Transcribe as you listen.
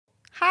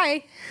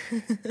Hi.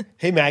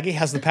 Hey, Maggie,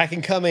 how's the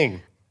packing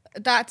coming?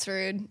 That's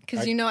rude,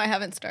 because you know I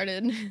haven't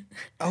started.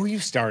 Oh,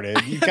 you've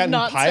started. You've gotten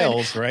not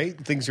piles, right?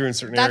 Things are in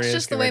certain areas. That's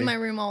just the Get way ready. my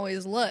room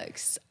always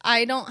looks.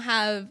 I don't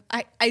have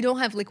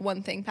like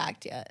one thing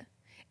packed yet,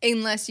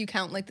 unless you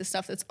count like the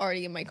stuff that's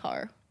already in my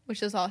car,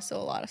 which is also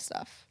a lot of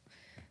stuff.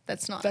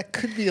 That's not. That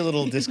could be a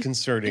little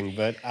disconcerting,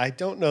 but I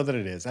don't know that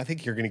it is. I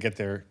think you're going to get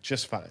there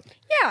just fine.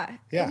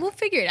 Yeah. We'll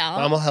figure it out.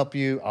 Mom will help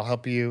you. I'll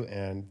help you.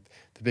 And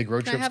the big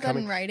road Can I trip's have that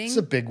coming. in writing? This is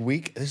a big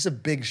week. This is a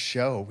big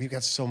show. We've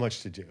got so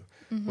much to do.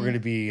 Mm-hmm. We're going to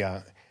be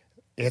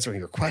answering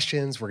your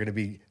questions. We're going to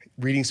be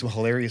reading some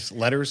hilarious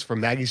letters from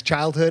Maggie's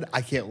childhood.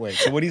 I can't wait.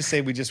 So what do you say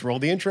we just roll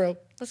the intro?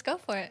 Let's go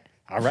for it.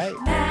 All right.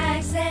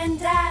 Mags and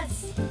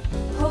Dads,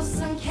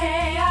 wholesome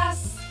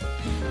chaos.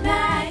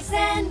 Mags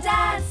and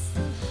Dads,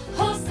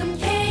 wholesome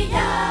chaos.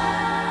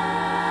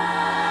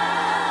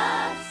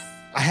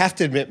 I have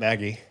to admit,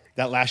 Maggie,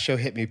 that last show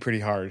hit me pretty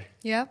hard.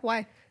 Yeah.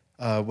 Why?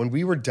 When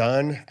we were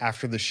done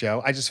after the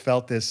show, I just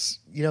felt this,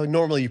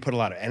 normally you put a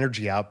lot of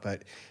energy out,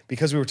 but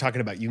because we were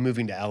talking about you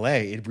moving to LA,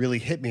 it really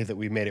hit me that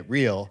we made it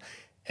real.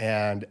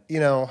 And,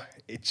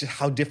 it's just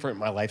how different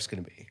my life's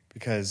going to be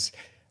because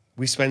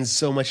we spend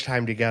so much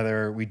time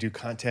together. We do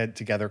content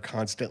together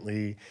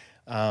constantly.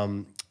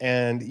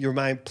 And you're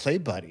my play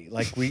buddy.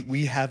 Like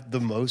we have the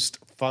most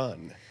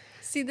fun.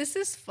 See, this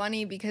is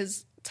funny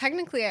because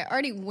technically I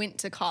already went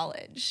to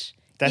college.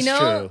 That's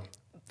true.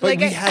 But Like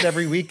we had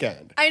every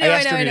weekend. I know,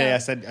 asked her I today, know.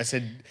 I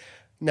said,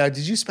 now,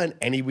 did you spend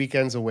any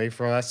weekends away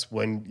from us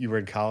when you were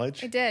in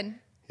college? I did.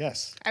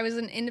 Yes. I was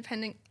an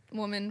independent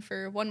woman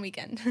for one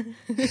weekend.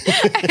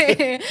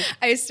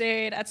 I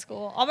stayed at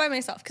school all by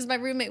myself because my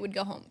roommate would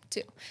go home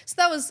too. So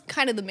that was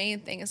kind of the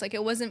main thing. It's like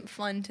it wasn't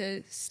fun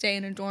to stay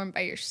in a dorm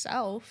by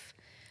yourself.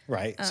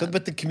 Right.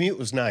 But the commute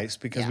was nice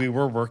because Yeah. we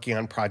were working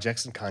on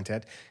projects and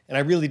content, and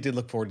I really did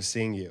look forward to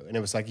seeing you. And it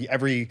was like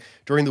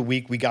during the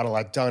week we got a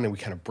lot done, and we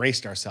kind of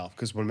braced ourselves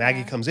because when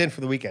Maggie comes in for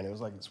the weekend, it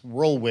was like this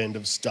whirlwind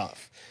of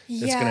stuff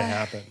that's going to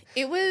happen.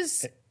 It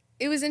was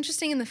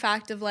interesting in the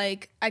fact of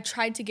like I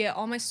tried to get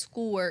all my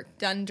schoolwork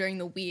done during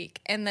the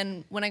week, and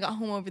then when I got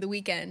home over the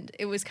weekend,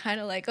 it was kind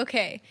of like,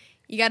 okay,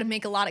 you got to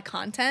make a lot of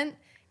content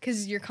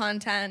because your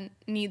content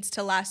needs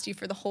to last you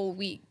for the whole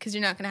week because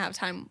you're not going to have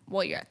time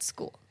while you're at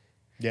school.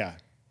 Yeah.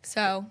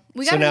 So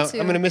we got So now into.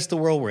 I'm going to miss the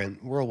whirlwind.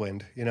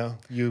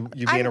 You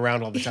being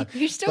around all the time.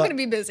 You're still But going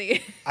to be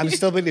busy. I'm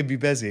still going to be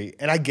busy,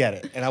 and I get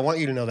it. And I want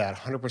you to know that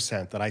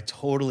 100%, that I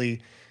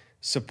totally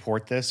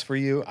support this for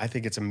you. I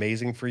think it's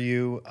amazing for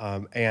you.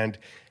 And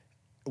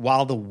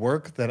while the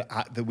work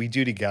that we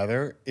do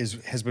together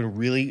has been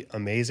really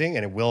amazing,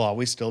 and it will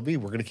always still be,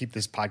 we're going to keep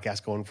this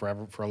podcast going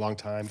forever, for a long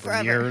time,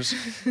 for years.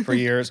 We're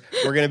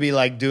going to be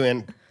like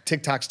doing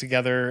TikToks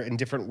together in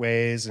different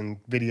ways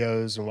and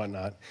videos and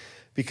whatnot,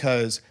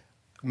 because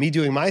me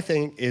doing my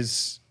thing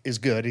is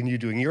good, and you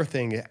doing your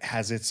thing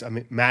has its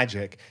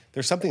magic.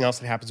 There's something else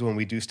that happens when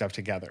we do stuff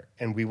together,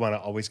 and we want to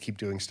always keep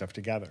doing stuff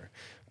together.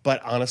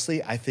 But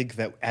honestly, I think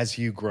that as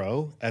you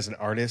grow as an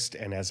artist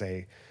and as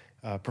a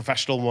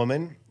professional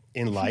woman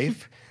in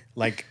life,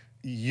 like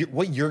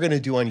what you're going to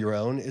do on your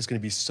own is going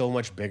to be so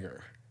much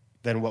bigger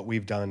than what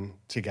we've done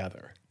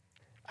together.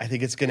 I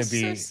think it's going to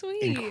be so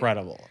sweet.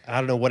 incredible. I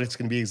don't know what it's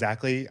going to be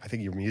exactly. I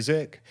think your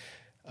music,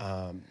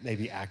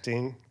 maybe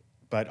acting,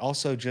 but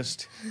also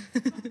just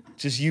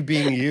you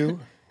being you,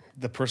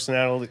 the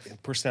personality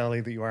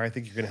that you are. I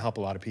think you're going to help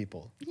a lot of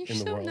people You're in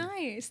the so world.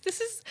 nice.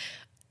 This is,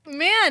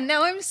 man,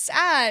 now I'm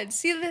sad.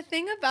 See, the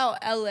thing about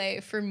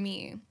LA for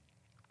me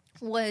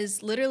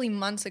was literally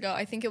months ago.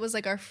 I think it was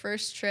like our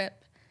first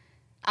trip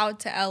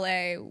out to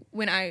LA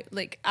when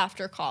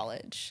after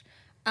college.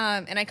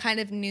 And I kind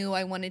of knew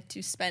I wanted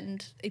to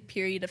spend a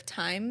period of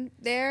time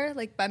there,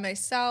 like by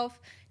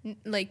myself,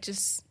 like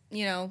just,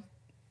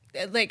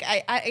 like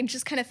I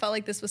just kind of felt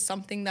like this was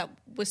something that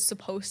was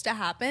supposed to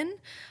happen.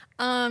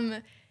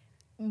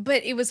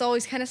 But it was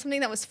always kind of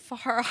something that was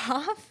far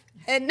off.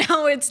 And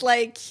now it's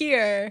like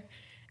here.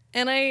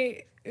 And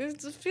it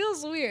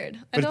feels weird.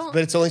 But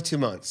it's only 2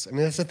 months. I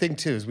mean, that's the thing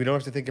too, is we don't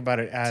have to think about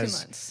it 2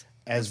 as months.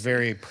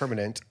 very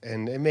permanent,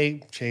 and it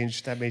may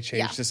change. That may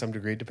change Yeah. to some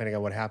degree depending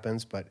on what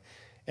happens.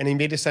 And he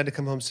may decide to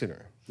come home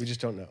sooner. We just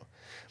don't know.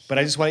 But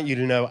I just want you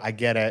to know I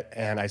get it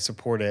and I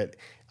support it.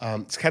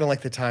 It's kind of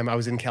like the time I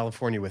was in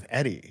California with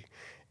Eddie,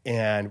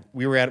 and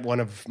we were at one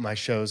of my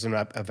shows and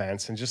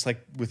events, and just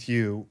like with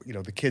you,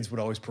 the kids would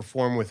always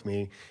perform with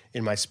me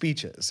in my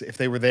speeches if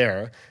they were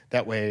there.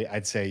 That way,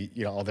 I'd say,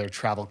 all their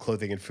travel,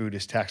 clothing, and food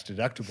is tax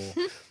deductible.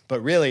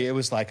 But really, it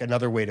was like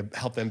another way to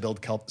help them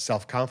build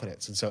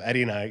self-confidence. And so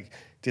Eddie and I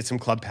did some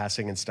club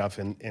passing and stuff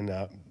in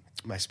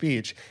my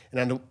speech.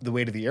 And on the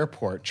way to the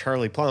airport,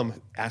 Charlie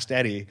Plum asked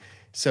Eddie,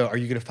 so are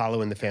you going to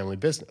follow in the family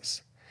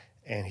business?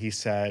 And he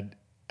said,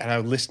 and I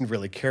listened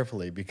really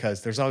carefully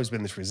because there's always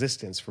been this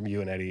resistance from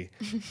you and Eddie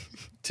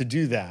to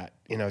do that,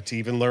 to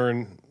even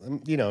learn,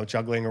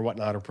 juggling or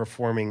whatnot, or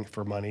performing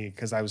for money.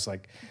 Because I was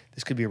like,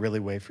 this could be a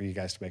really way for you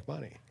guys to make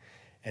money.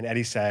 And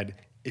Eddie said,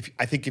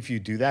 I think if you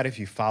do that, if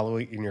you follow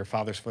in your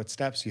father's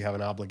footsteps, you have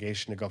an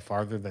obligation to go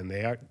farther than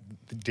they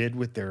did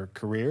with their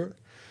career,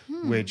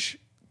 which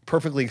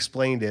perfectly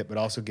explained it, but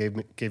also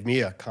gave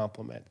me a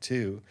compliment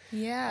too.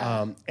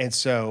 Yeah. And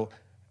so,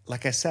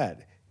 like I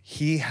said,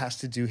 he has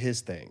to do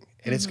his thing,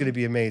 and it's going to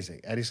be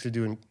amazing. Eddie's going to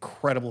do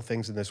incredible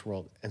things in this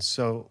world, and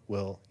so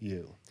will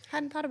you.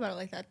 Hadn't thought about it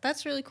like that.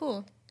 That's really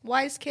cool.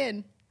 Wise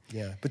kid.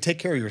 Yeah, but take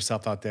care of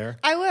yourself out there.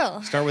 I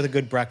will. Start with a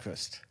good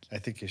breakfast. I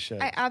think you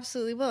should. I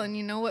absolutely will. And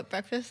you know what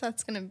breakfast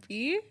that's going to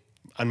be?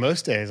 On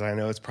most days, I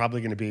know it's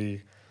probably going to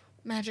be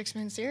Magic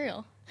Spoon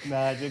cereal.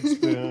 Magic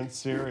Spoon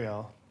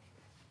cereal.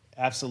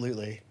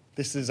 Absolutely.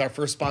 This is our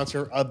first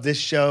sponsor of this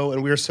show,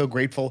 and we are so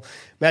grateful.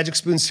 Magic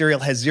Spoon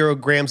cereal has 0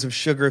 grams of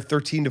sugar,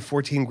 13 to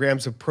 14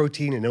 grams of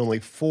protein, and only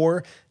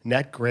 4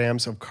 net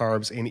grams of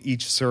carbs in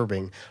each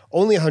serving.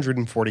 Only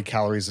 140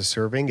 calories a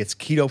serving. It's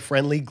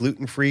keto-friendly,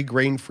 gluten-free,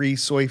 grain-free,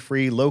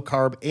 soy-free,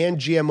 low-carb, and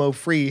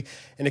GMO-free,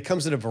 and it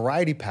comes in a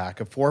variety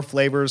pack of 4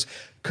 flavors: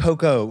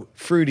 cocoa,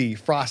 fruity,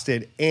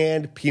 frosted,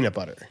 and peanut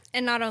butter.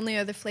 And not only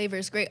are the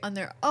flavors great on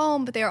their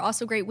own, but they are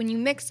also great when you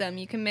mix them.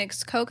 You can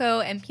mix cocoa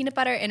and peanut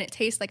butter, and it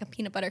tastes like a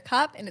peanut butter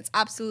cup, and it's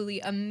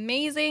absolutely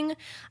amazing.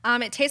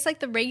 It tastes like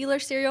the regular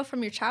cereal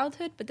from your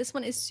childhood, but this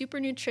one is super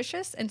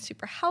nutritious and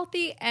super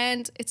healthy,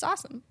 and it's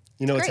awesome.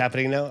 You know It's what's great.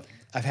 happening now?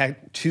 I've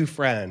had 2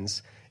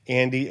 friends,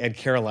 Andy and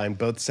Caroline,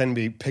 both send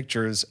me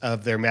pictures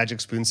of their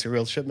Magic Spoon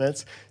cereal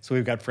shipments. So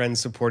we've got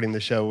friends supporting the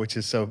show, which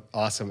is so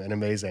awesome and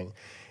amazing.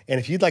 And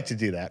if you'd like to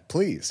do that,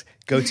 please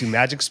go to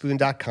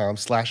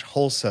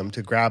magicspoon.com/wholesome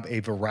to grab a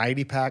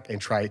variety pack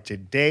and try it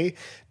today.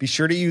 Be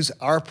sure to use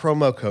our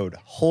promo code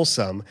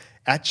WHOLESOME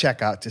at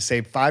checkout to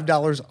save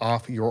 $5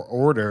 off your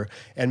order.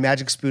 And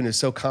Magic Spoon is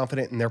so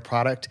confident in their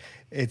product,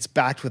 it's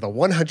backed with a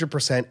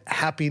 100%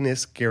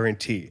 happiness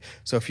guarantee.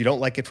 So if you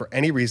don't like it for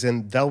any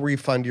reason, they'll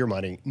refund your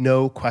money.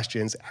 No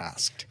questions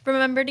asked.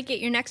 Remember to get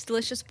your next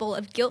delicious bowl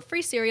of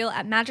guilt-free cereal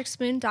at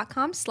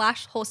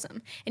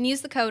magicspoon.com/wholesome and use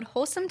the code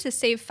WHOLESOME to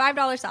save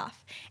 $5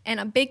 off. And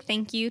a big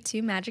thank you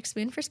to Magic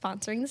Spoon for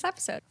sponsoring this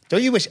episode.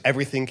 Don't you wish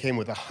everything came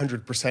with a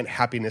 100%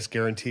 happiness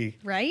guarantee?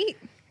 Right?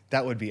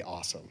 That would be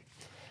awesome.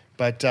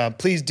 But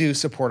please do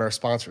support our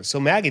sponsors. So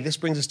Maggie, this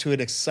brings us to an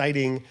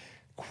exciting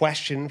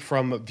question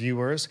from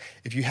viewers.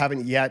 If you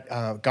haven't yet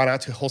gone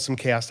out to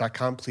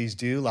wholesomechaos.com, please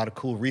do. A lot of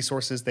cool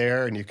resources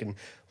there, and you can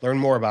learn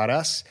more about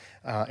us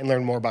and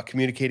learn more about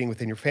communicating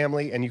within your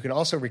family. And you can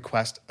also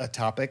request a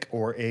topic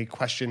or a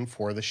question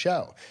for the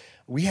show.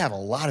 We have a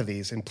lot of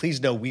these, and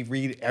please know we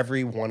read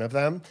every one of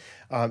them.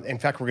 In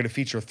fact, we're going to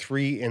feature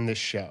 3 in this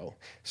show,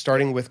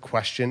 starting with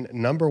question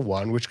number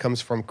 1, which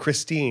comes from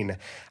Christine.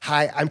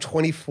 Hi, I'm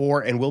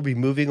 24 and will be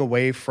moving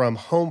away from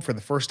home for the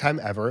first time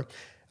ever.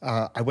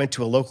 I went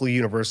to a local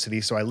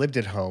university, so I lived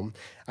at home.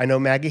 I know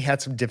Maggie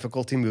had some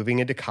difficulty moving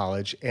into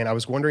college, and I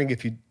was wondering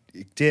if you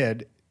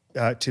did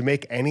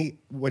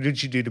what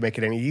did you do to make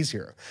it any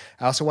easier?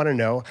 I also want to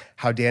know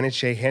how Dan and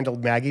Shay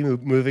handled Maggie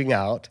moving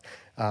out.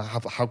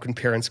 How can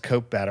parents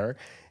cope better?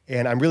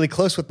 And I'm really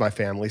close with my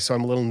family, so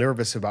I'm a little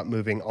nervous about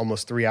moving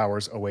almost 3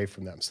 hours away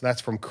from them. So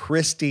that's from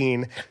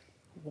Christine.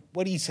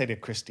 What do you say to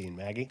Christine,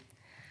 Maggie?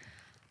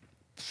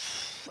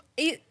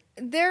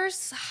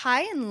 There's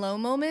high and low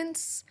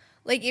moments.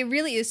 Like, it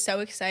really is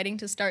so exciting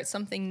to start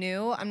something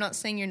new. I'm not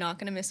saying you're not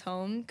going to miss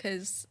home,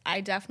 because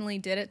I definitely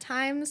did at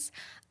times.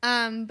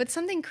 But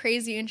something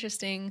crazy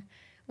interesting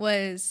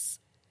was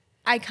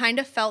I kind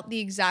of felt the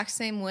exact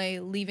same way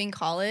leaving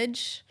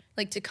college,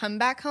 like to come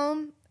back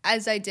home,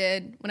 as I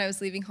did when I was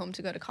leaving home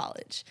to go to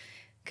college.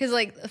 Because,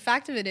 like, the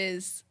fact of it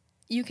is,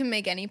 you can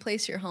make any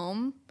place your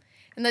home.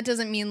 And that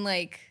doesn't mean,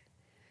 like,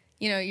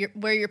 you know,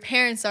 where your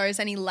parents are is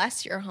any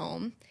less your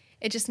home.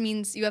 It just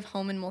means you have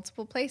home in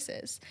multiple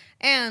places.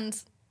 And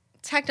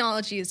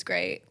technology is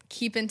great.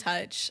 Keep in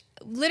touch.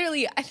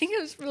 Literally, I think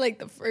it was for like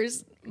the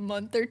first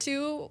month or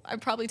 2, I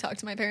probably talked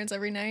to my parents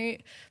every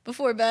night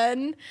before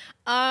bed.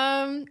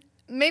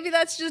 Maybe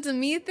that's just a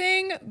me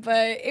thing,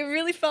 but it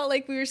really felt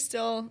like we were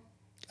still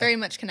very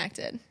much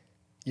connected.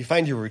 You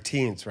find your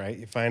routines, right?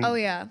 You find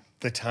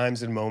the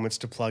times and moments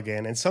to plug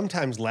in, and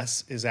sometimes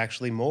less is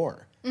actually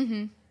more.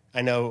 Mm-hmm.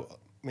 I know,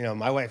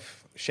 my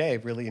wife, Shay,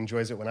 really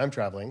enjoys it when I'm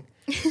traveling.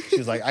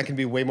 She's like, I can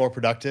be way more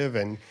productive,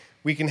 and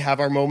we can have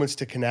our moments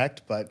to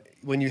connect, but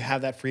when you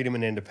have that freedom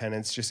and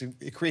independence,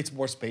 it creates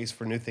more space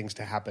for new things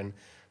to happen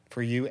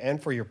for you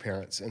and for your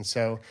parents. And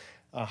so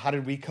how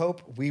did we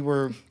cope? We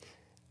were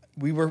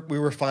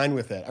fine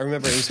with it. I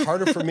remember it was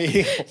harder for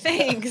me.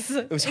 Thanks.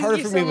 It was harder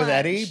for me with much.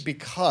 Eddie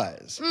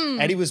because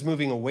Eddie was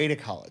moving away to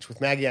college. With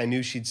Maggie, I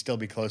knew she'd still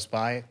be close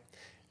by.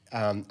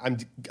 I'm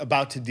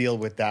about to deal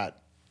with that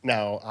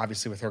now,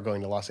 obviously, with her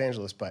going to Los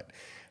Angeles. But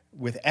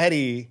with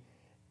Eddie,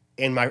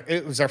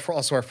 it was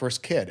also our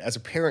first kid. As a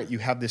parent, you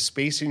have this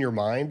space in your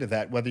mind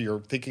that whether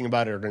you're thinking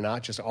about it or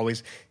not, just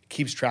always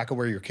keeps track of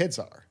where your kids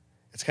are.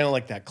 It's kind of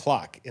like that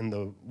clock in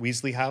the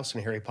Weasley house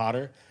in Harry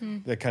Potter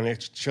that kind of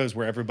shows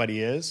where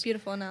everybody is.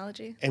 Beautiful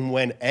analogy. And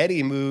when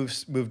Eddie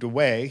moved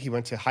away, he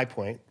went to High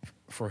Point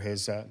for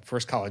his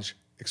first college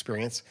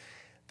experience.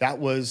 That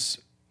was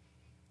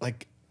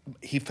like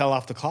he fell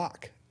off the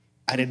clock.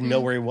 I didn't know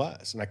where he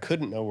was, and I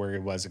couldn't know where he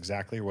was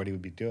exactly or what he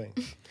would be doing.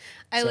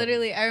 I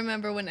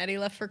remember when Eddie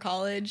left for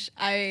college,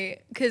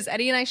 because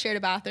Eddie and I shared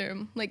a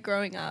bathroom, like,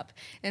 growing up.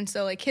 And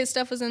so, like, his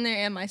stuff was in there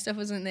and my stuff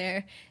was in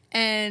there.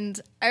 And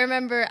I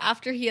remember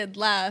after he had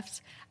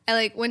left, I,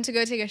 like, went to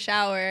go take a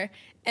shower,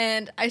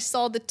 and I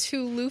saw the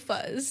 2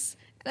 loofahs.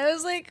 And I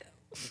was like,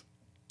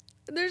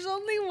 there's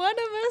only one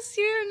of us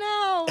here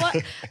now.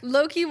 What?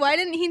 Loki, why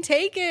didn't he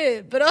take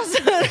it? But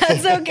also,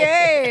 that's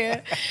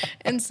okay.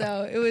 And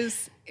so it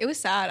was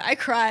sad. I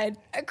cried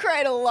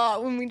a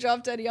lot when we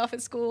dropped Eddie off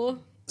at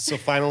school. So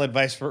final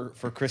advice for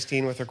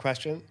Christine with her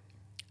question?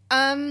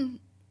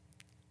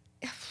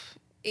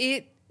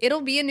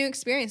 It'll be a new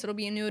experience. It'll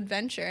be a new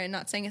adventure. And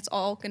not saying it's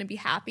all going to be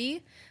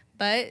happy,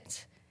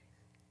 but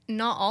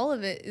not all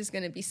of it is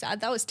going to be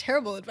sad. That was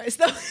terrible advice,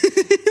 though.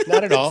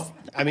 Not at all.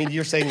 I mean,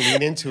 you're saying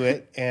lean into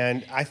it,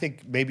 and I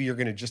think maybe you're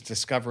going to just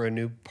discover a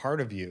new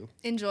part of you.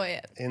 Enjoy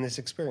it. In this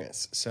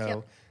experience. So,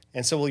 Yep.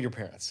 And so will your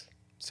parents.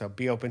 So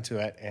be open to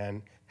it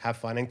and have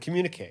fun and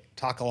communicate.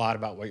 Talk a lot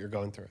about what you're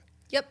going through.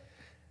 Yep.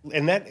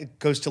 And that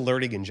goes to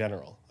learning in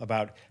general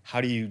about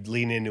how do you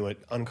lean into an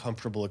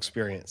uncomfortable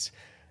experience.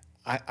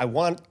 I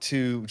want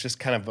to just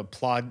kind of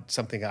applaud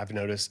something I've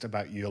noticed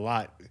about you a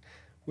lot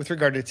with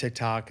regard to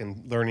TikTok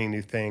and learning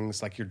new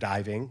things, like your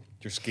diving,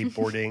 your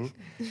skateboarding.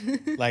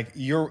 Like,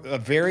 you're a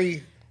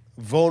very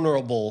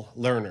vulnerable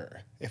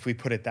learner, if we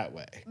put it that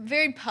way.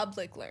 Very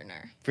public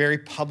learner. Very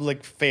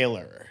public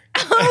failer.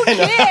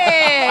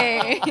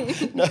 Okay.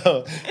 No,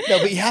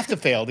 but you have to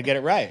fail to get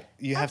it right.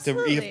 You have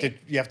Absolutely.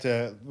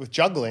 to with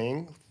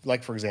juggling,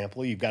 like, for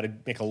example, you've got to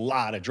make a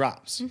lot of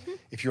drops. Mm-hmm.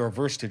 If you're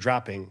averse to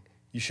dropping,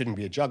 you shouldn't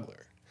be a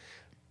juggler.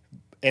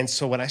 And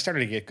so when I started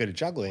to get good at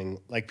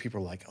juggling, like,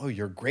 people were like, "Oh,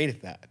 you're great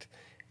at that."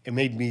 It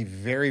made me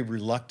very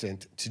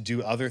reluctant to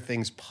do other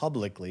things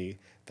publicly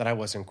that I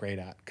wasn't great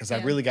at, because I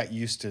Yeah. really got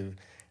used to,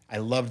 I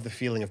loved the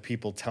feeling of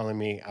people telling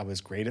me I was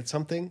great at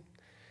something.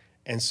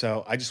 And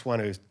so I just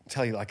want to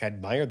tell you, like, I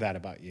admire that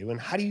about you. And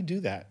how do you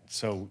do that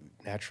so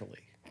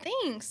naturally?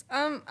 Thanks.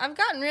 I've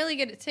gotten really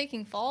good at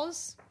taking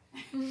falls.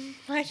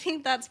 I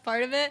think that's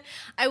part of it.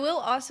 I will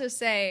also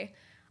say,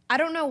 I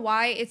don't know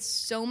why it's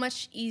so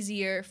much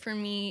easier for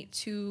me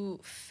to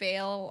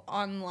fail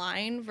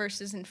online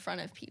versus in front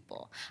of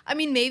people. I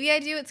mean, maybe I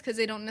do. It's because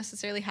they don't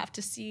necessarily have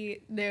to see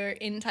their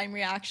in-time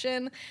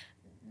reaction.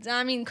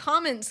 I mean,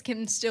 comments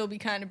can still be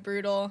kind of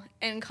brutal,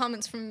 and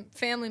comments from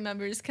family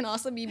members can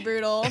also be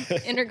brutal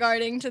in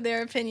regarding to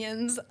their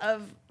opinions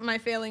of my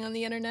failing on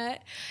the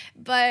internet.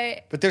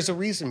 But But there's a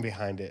reason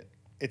behind it.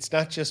 It's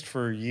not just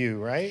for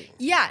you, right?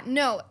 yeah,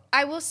 no,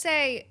 I will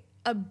say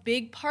a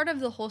big part of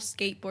the whole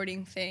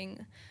skateboarding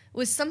thing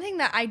was something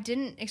that I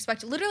didn't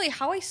expect. Literally,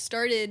 how I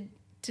started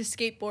to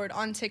skateboard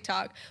on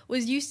TikTok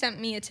was you sent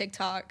me a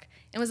TikTok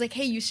and was like,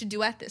 "Hey, you should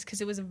duet this,"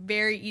 because it was a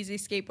very easy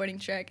skateboarding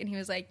trick. And he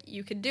was like,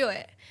 "You could do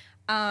it."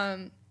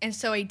 And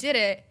so I did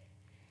it.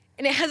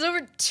 And it has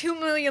over 2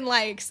 million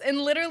likes. And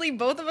literally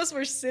both of us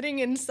were sitting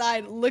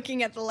inside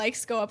looking at the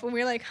likes go up. And we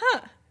were like,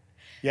 huh,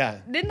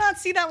 Yeah. did not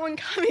see that one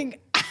coming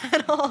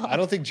at all. I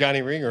don't think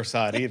Johnny Ringer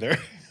saw it either.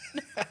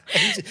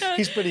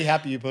 He's pretty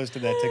happy you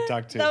posted that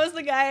TikTok too. That was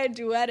the guy I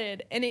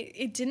duetted. And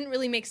it didn't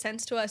really make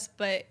sense to us.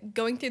 But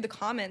going through the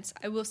comments,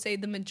 I will say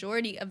the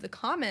majority of the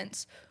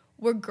comments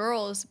were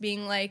girls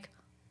being like,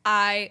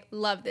 I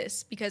love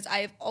this because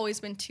I've always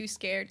been too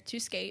scared to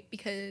skate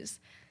because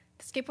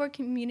the skateboard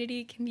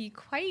community can be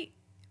quite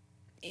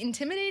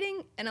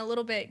intimidating and a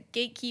little bit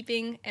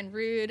gatekeeping and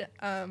rude.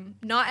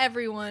 Not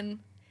everyone,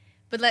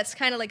 but that's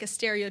kind of like a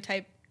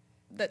stereotype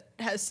that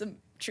has some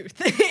truth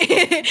in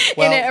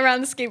it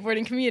around the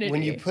skateboarding community.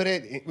 When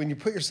you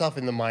put yourself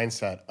in the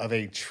mindset of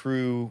a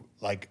true,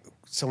 like,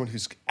 someone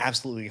who's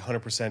absolutely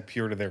 100%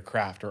 pure to their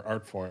craft or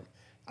art form,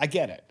 I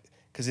get it,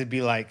 because it'd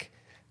be like,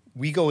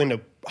 we go into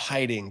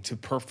hiding to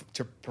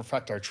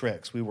perfect our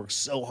tricks. We work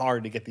so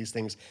hard to get these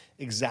things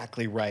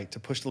exactly right, to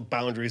push the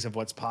boundaries of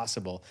what's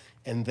possible,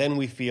 and then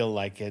we feel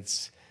like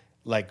it's,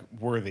 like,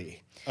 worthy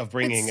of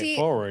bringing it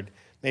forward.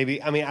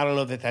 Maybe, I mean, I don't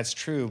know that that's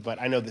true, but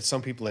I know that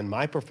some people in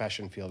my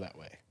profession feel that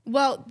way.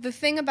 Well, the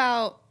thing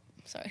about,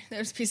 sorry,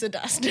 there's a piece of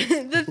dust.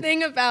 The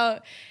thing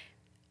about,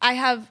 I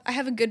have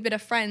a good bit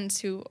of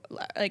friends who,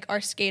 like, are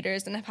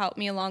skaters and have helped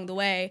me along the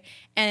way,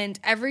 and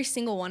every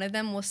single one of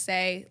them will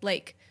say,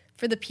 like,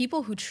 for the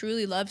people who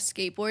truly love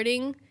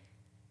skateboarding,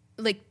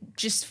 like,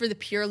 just for the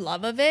pure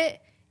love of it,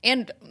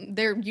 and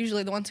they're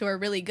usually the ones who are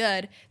really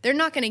good, they're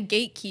not going to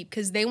gatekeep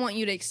because they want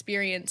you to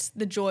experience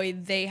the joy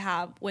they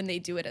have when they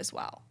do it as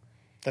well.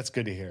 That's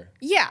good to hear.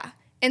 Yeah.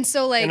 And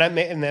so, like...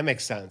 And that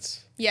makes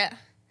sense. Yeah.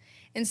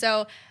 And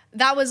so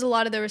that was a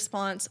lot of the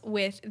response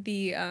with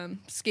the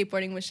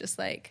skateboarding was just,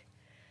 like,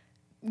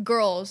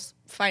 girls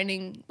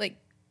finding, like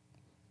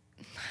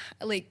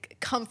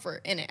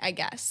comfort in it, I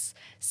guess.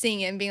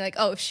 Seeing it and being like,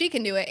 oh, if she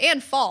can do it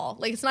and fall.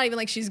 Like, it's not even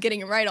like she's getting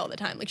it right all the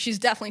time. Like, she's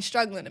definitely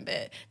struggling a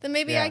bit. Then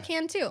maybe I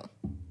can too.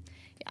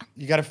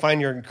 You got to find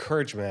your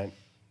encouragement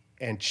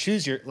and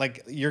choose you're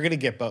going to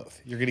get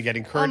both. You're going to get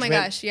encouragement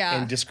gosh, yeah.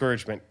 and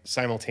discoururagement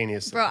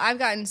simultaneously. Bro, I've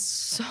gotten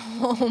so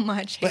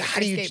much hate But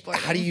for skateboarding.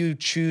 how do you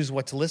choose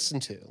what to listen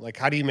to? Like,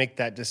 how do you make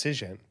that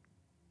decision?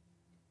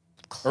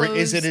 Or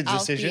is it a Close out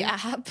decision? the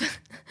app.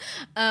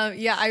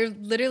 Yeah, I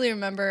literally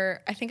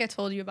remember, I think I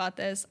told you about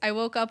this. I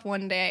woke up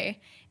one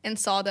day and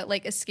saw that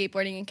like a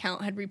skateboarding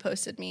account had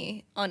reposted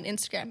me on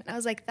Instagram. And I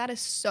was like, that is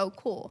so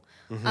cool.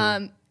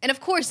 And of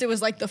course it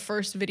was like the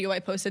first video I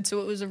posted.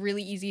 So it was a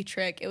really easy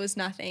trick. It was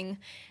nothing.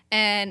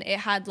 And it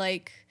had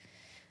like,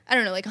 I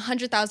don't know, like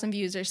 100,000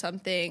 views or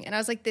something. And I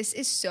was like, this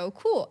is so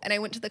cool. And I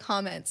went to the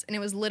comments and it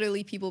was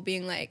literally people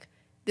being like,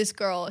 this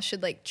girl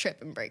should like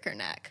trip and break her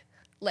neck.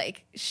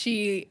 Like,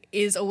 she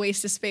is a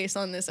waste of space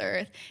on this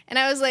earth. And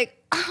I was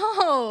like,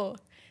 oh,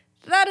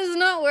 that is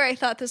not where I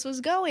thought this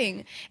was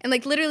going. And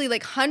like literally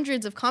like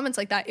hundreds of comments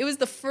like that. It was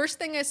the first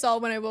thing I saw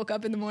when I woke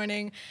up in the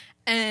morning.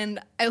 And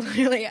I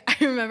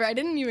remember I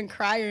didn't even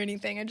cry or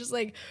anything. I just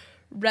like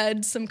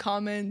read some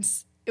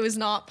comments. It was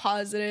not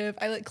positive.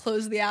 I like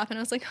closed the app and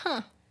I was like,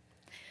 huh,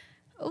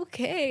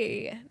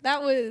 okay,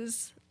 that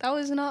was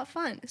not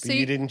fun. But So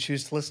you didn't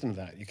choose to listen to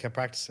that. You kept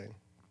practicing.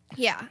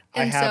 yeah.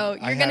 And so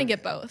you're going to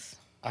get both.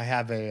 I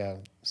have a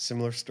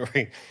similar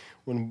story.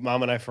 When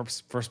Mom and I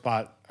first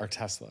bought our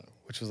Tesla,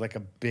 which was like a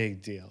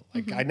big deal.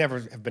 Like I never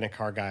have been a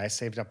car guy. I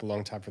saved up a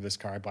long time for this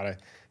car. I bought a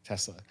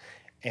Tesla.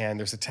 And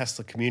there's a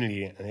Tesla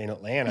community in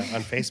Atlanta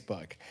on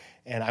Facebook.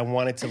 And I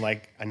wanted to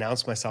like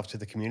announce myself to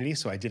the community.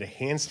 So I did a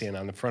handstand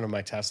on the front of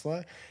my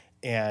Tesla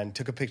and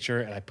took a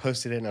picture and I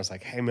posted it. And I was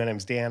like, hey, my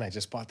name's Dan. I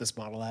just bought this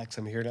Model X.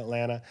 I'm here in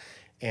Atlanta.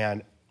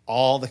 And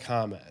all the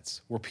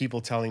comments were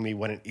people telling me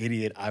what an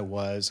idiot I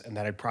was and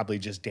that I probably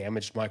just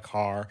damaged my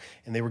car.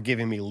 And they were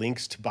giving me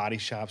links to body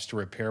shops to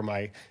repair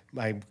my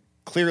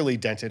clearly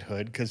dented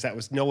hood, because that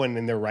was no one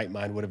in their right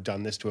mind would have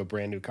done this to a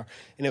brand new car.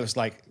 And it was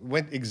like,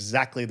 went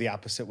exactly the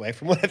opposite way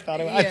from what I thought.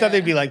 I thought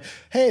they'd be like,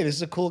 hey, this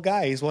is a cool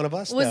guy. He's one of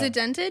us Was now. it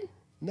dented?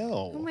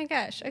 No. Oh my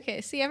gosh.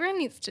 Okay. See, everyone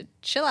needs to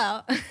chill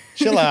out.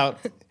 Chill out.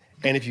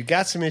 And if you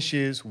got some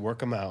issues, work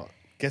them out.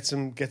 Get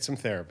some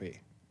therapy.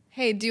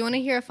 Hey, do you want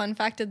to hear a fun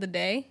fact of the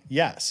day?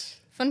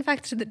 Yes. Fun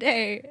fact of the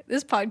day.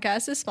 This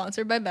podcast is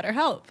sponsored by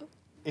BetterHelp.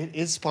 It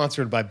is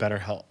sponsored by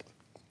BetterHelp,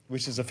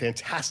 which is a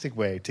fantastic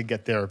way to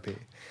get therapy.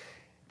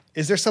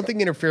 Is there something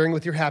interfering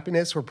with your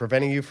happiness or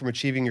preventing you from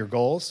achieving your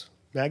goals,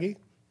 Maggie?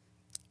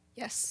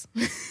 Yes.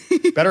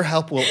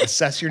 BetterHelp will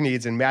assess your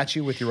needs and match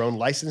you with your own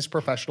licensed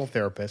professional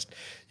therapist.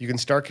 You can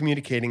start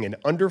communicating in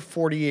under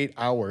 48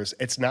 hours.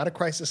 It's not a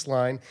crisis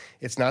line.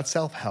 It's not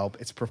self-help.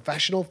 It's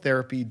professional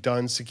therapy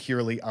done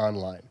securely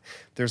online.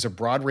 There's a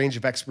broad range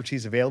of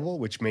expertise available,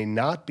 which may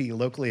not be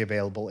locally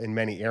available in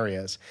many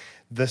areas.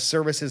 The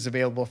service is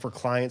available for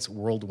clients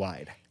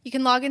worldwide. You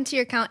can log into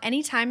your account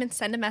anytime and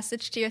send a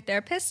message to your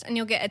therapist, and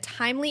you'll get a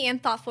timely and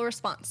thoughtful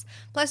response.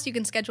 Plus, you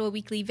can schedule a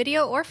weekly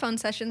video or phone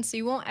session so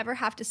you won't ever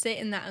have to sit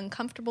in that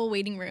uncomfortable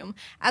waiting room,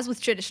 as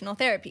with traditional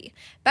therapy.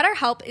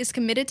 BetterHelp is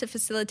committed to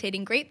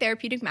facilitating great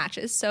therapeutic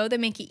matches, so they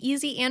make it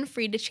easy and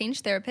free to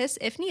change therapists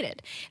if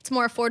needed. It's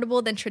more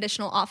affordable than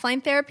traditional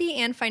offline therapy,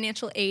 and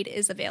financial aid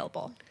is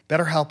available.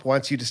 BetterHelp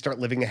wants you to start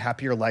living a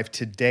happier life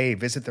today.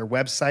 Visit their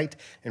website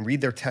and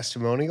read their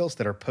testimonials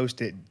that are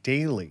posted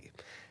daily.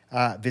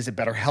 Visit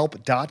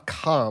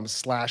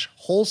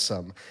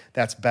BetterHelp.com/wholesome.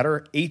 That's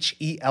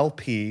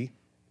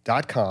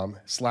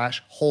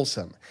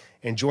BetterHelp.com/wholesome.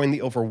 And join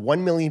the over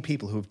 1 million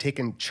people who have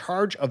taken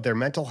charge of their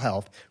mental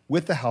health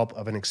with the help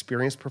of an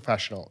experienced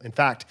professional. In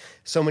fact,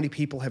 so many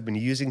people have been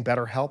using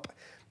BetterHelp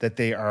that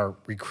they are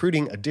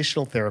recruiting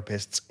additional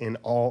therapists in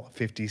all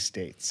 50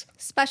 states.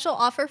 Special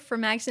offer for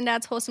Mags and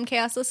Dad's Wholesome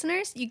Chaos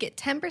listeners. You get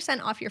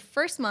 10% off your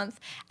first month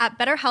at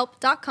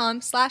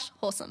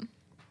BetterHelp.com/wholesome.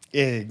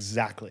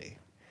 Exactly.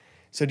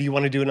 So do you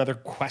want to do another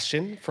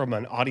question from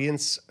an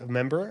audience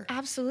member?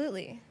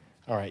 Absolutely.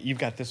 All right, you've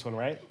got this one,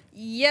 right?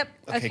 Yep.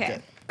 Okay, Okay.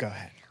 good. Go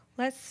ahead.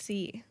 Let's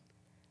see.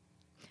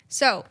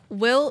 So,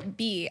 Will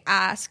B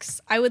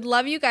asks, I would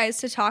love you guys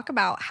to talk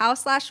about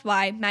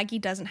how/why Maggie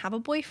doesn't have a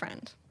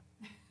boyfriend.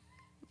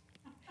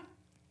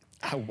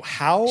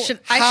 How I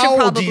should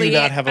do you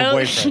not have a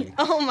boyfriend?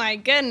 Oh my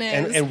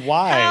goodness. And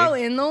why? How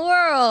in the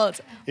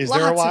world? Is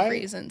Lots there a why? of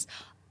reasons.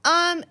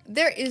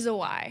 There is a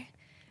why.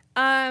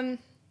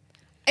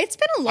 It's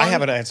been a long I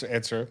have an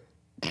answer.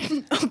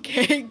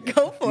 Okay,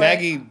 go for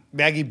it.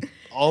 Maggie,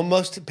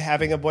 almost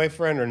having a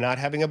boyfriend or not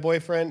having a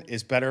boyfriend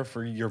is better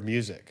for your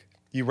music.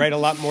 You write a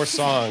lot more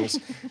songs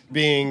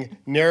being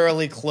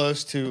narrowly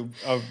close to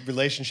a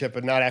relationship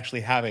but not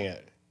actually having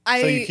it.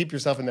 So you keep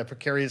yourself in that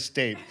precarious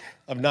state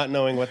of not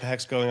knowing what the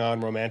heck's going on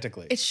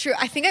romantically. It's true.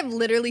 I think I've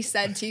literally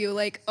said to you,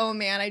 like, oh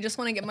man, I just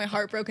want to get my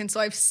heart broken so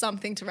I have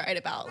something to write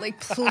about. Like,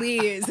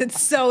 please,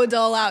 it's so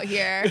dull out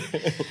here. Be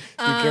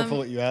careful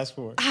what you ask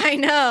for. I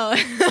know.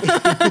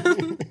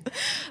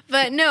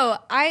 But no,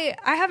 I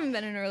haven't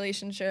been in a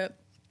relationship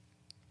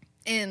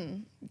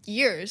in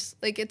years.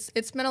 Like,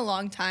 it's been a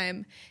long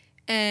time.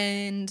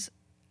 And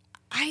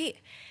I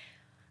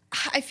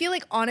feel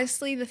like,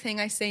 honestly, the thing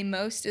I say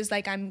most is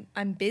like I'm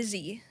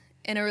busy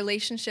and a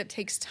relationship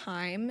takes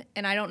time,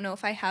 and I don't know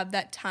if I have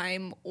that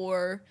time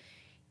or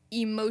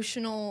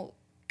emotional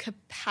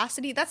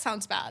capacity. That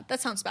sounds bad,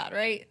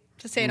 right?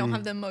 To say I don't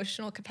have the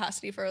emotional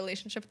capacity for a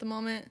relationship at the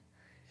moment.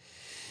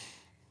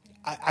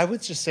 I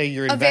would just say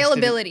you're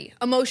invested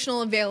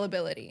emotional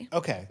availability.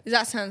 Okay.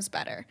 That sounds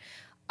better.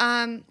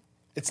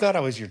 It's not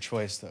always your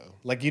choice, though.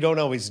 Like, you don't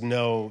always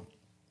know.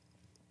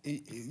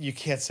 You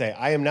can't say,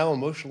 I am now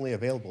emotionally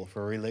available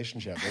for a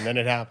relationship, and then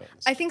it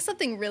happens. I think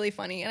something really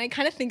funny, and I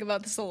kind of think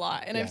about this a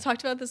lot, and I've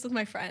talked about this with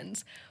my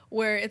friends,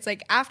 where it's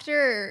like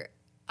after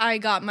I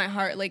got my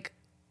heart, like,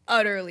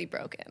 utterly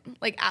broken,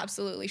 like,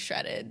 absolutely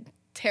shredded,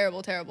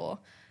 terrible,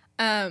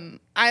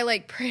 I,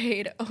 like,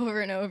 prayed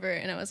over and over,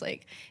 and I was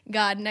like,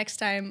 God, next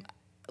time,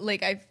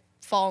 like, I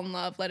fall in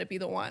love, let it be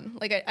the one.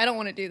 Like, I don't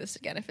want to do this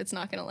again if it's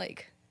not going to,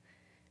 like,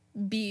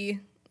 be,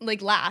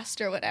 like, last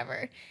or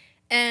whatever.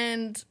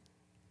 And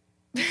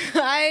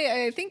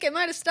I think it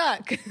might have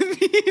stuck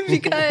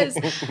because,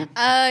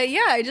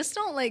 I just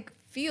don't, like,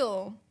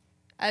 feel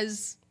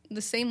as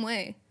the same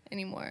way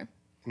anymore.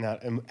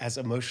 Not as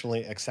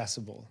emotionally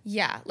accessible.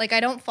 Yeah, like, I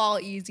don't fall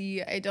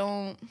easy. I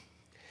don't.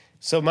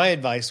 So my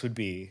advice would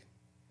be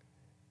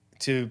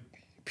to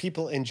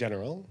people in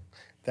general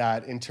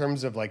that in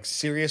terms of, like,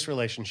 serious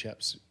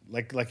relationships,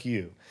 like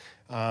you,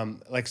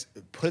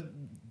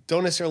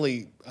 don't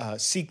necessarily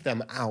seek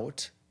them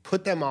out.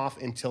 Put them off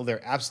until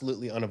they're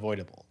absolutely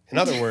unavoidable. In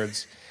other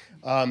words,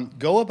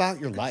 go about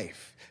your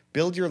life,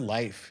 build your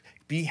life,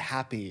 be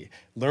happy,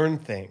 learn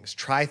things,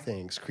 try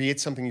things, create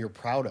something you're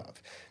proud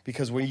of.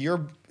 Because when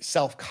you're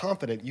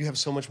self-confident, you have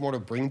so much more to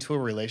bring to a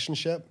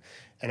relationship.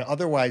 And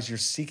otherwise, you're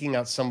seeking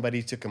out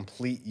somebody to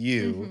complete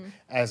you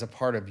as a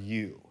part of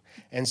you.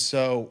 And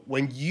so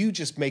when you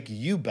just make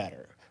you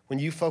better, when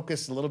you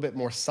focus a little bit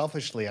more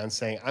selfishly on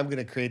saying, I'm going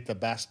to create the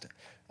best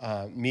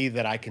me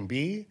that I can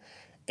be,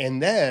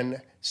 and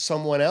then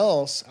someone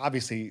else,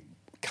 obviously,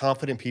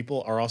 confident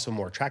people are also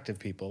more attractive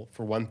people,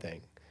 for one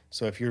thing.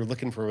 So if you're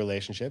looking for a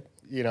relationship,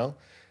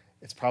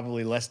 it's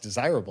probably less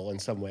desirable in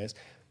some ways.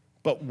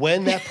 But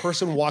when that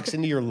person walks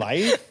into your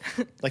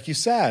life, like you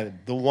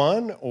said, the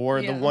one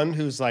or the one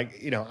who's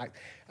like,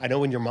 I know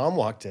when your mom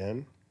walked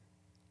in,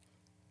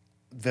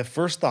 the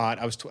first thought,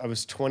 I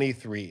was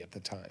 23 at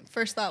the time.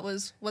 First thought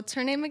was, what's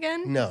her name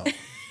again? No.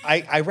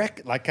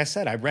 Like I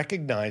said, I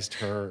recognized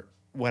her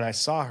when I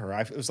saw her.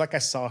 It was like I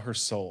saw her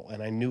soul,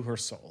 and I knew her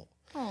soul.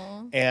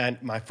 Aww.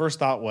 And my first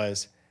thought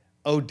was,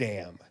 oh,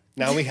 damn,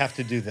 now we have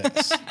to do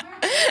this.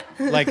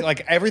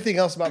 like everything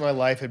else about my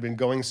life had been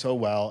going so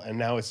well, and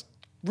now it's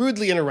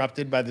rudely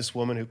interrupted by this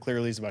woman who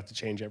clearly is about to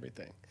change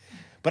everything.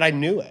 But I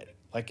knew it,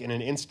 like, in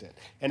an instant.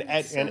 And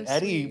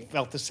Eddie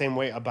felt the same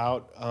way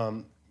about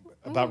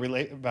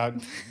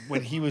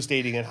when he was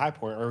dating at High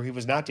Point, or he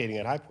was not dating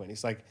at High Point.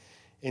 He's like,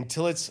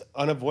 until it's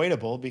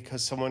unavoidable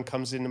because someone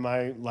comes into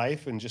my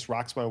life and just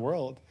rocks my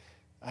world,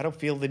 I don't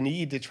feel the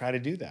need to try to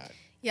do that.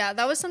 Yeah,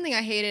 that was something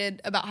I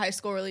hated about high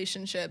school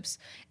relationships.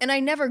 And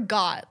I never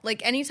got.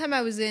 Like, anytime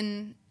I was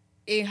in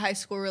a high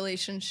school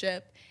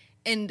relationship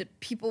and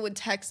people would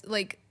text,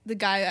 like, the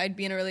guy I'd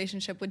be in a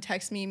relationship would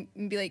text me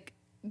and be like,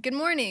 good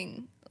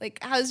morning. Like,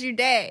 how's your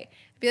day?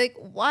 I'd be like,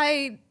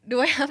 why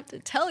do I have to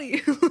tell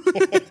you?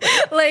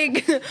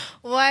 Like,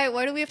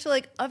 why do we have to,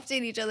 like,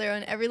 update each other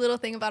on every little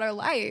thing about our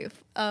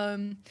life?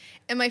 And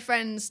my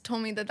friends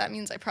told me that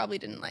means I probably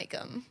didn't like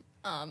him.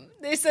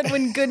 They said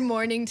when good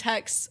morning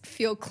texts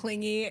feel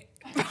clingy, it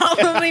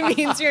probably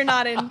means you're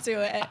not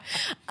into it.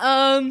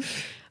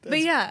 But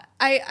yeah,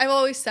 I've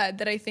always said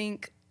that I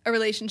think a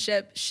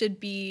relationship should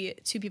be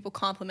two people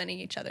complementing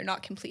each other,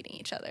 not completing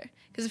each other.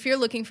 Because if you're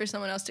looking for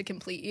someone else to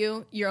complete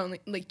you, you're going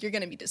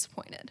to be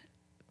disappointed.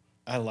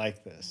 I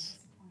like this.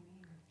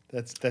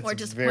 That's or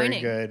very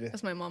good.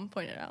 As my mom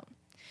pointed out.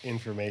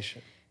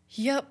 Information.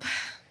 Yep.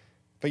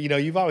 But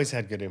you've always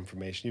had good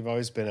information. You've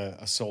always been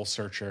a soul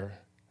searcher,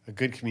 a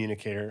good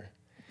communicator.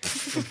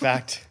 In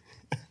fact,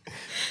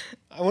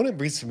 I want to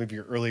read some of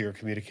your earlier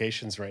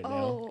communications right now.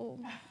 Oh.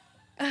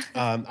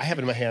 I have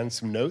in my hand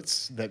some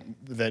notes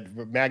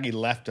that Maggie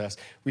left us.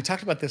 We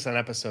talked about this on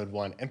episode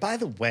 1. And by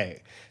the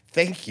way,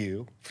 thank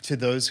you to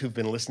those who've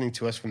been listening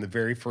to us from the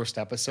very first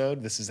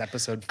episode. This is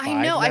episode 5 I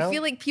know. now. I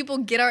feel like people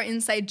get our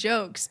inside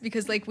jokes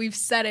because, like, we've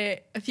said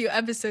it a few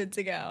episodes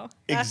ago.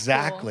 That's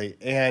exactly.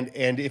 Cool.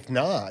 And if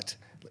not,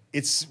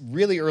 it's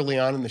really early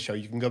on in the show.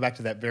 You can go back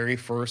to that very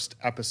first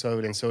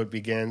episode, and so it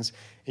begins,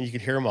 and you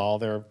can hear them all.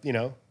 They're,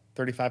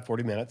 35,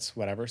 40 minutes,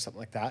 whatever, something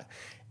like that.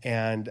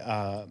 And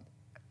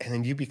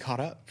then you be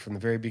caught up from the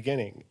very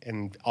beginning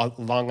and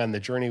along on the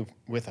journey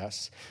with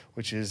us,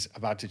 which is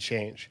about to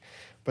change.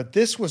 But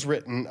this was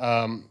written,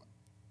 I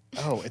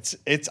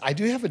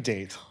do have a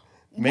date.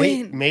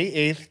 May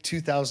 8th,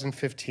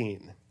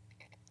 2015.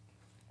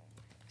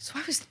 So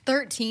I was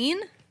 13?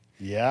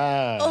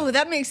 Yeah. Oh,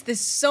 that makes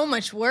this so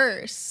much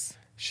worse.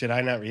 Should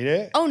I not read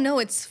it? Oh, no,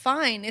 it's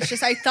fine. It's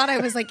just I thought I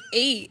was like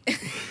 8.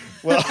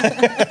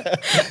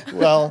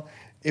 Well,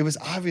 it was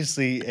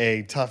obviously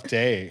a tough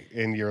day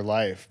in your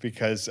life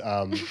because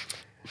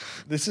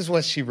this is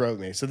what she wrote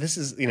me. So this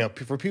is,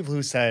 for people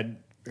who said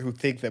who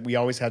think that we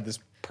always have this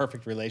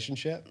perfect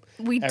relationship.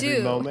 We every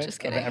do. moment Just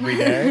of kidding. every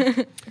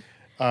day.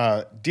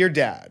 Dear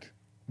Dad,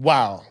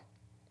 wow,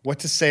 what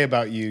to say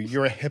about you?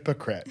 You're a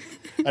hypocrite,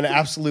 an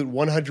absolute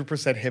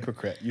 100%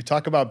 hypocrite. You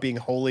talk about being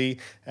holy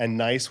and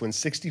nice when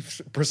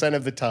 60%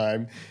 of the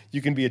time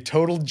you can be a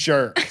total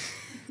jerk.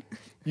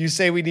 You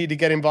say we need to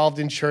get involved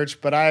in church,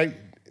 but I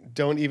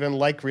don't even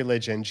like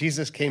religion.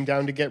 Jesus came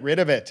down to get rid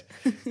of it.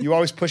 You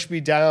always push me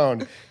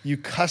down. You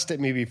cussed at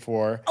me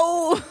before.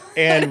 Oh.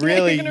 And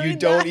really, gonna you read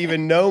don't that.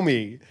 even know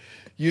me.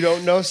 You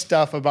don't know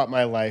stuff about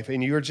my life,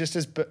 and you're just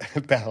as bad.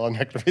 I'm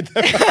not going to read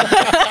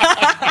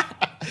that.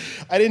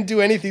 I didn't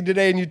do anything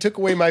today, and you took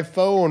away my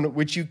phone,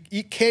 which you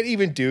can't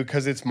even do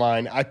because it's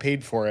mine. I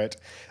paid for it.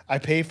 I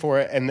pay for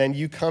it, and then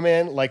you come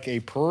in like a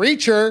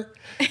preacher,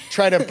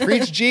 try to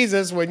preach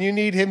Jesus when you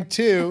need him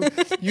too.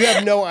 You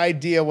have no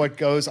idea what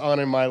goes on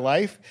in my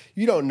life.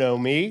 You don't know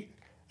me.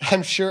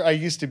 I'm sure I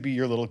used to be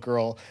your little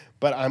girl,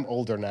 but I'm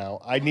older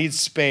now. I need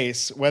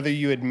space. Whether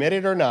you admit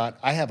it or not,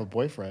 I have a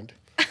boyfriend.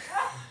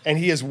 And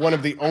he is one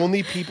of the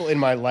only people in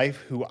my life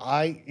who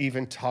I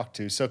even talk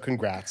to. So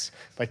congrats.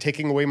 By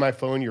taking away my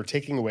phone, you're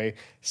taking away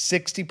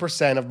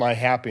 60% of my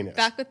happiness.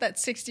 Back with that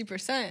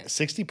 60%.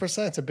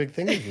 60% is a big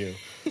thing of you.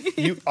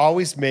 You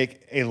always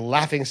make a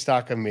laughing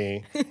stock of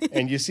me,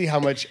 and you see how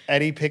much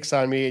Eddie picks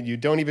on me, and you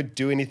don't even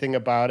do anything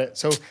about it.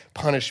 So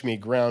punish me,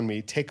 ground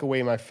me, take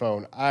away my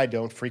phone. I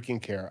don't freaking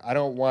care. I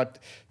don't want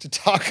to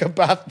talk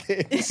about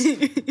things.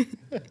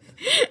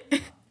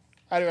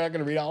 I'm not going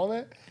to read all of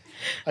it.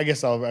 I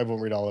guess I won't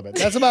read all of it.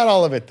 That's about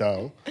all of it,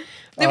 though.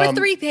 There were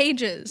 3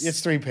 pages. It's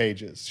 3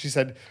 pages. She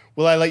said,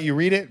 will I let you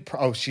read it?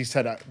 Oh, she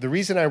said, the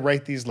reason I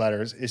write these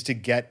letters is to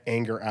get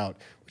anger out,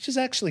 which is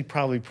actually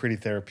probably pretty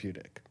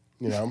therapeutic.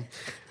 You know,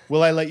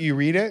 will I let you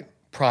read it?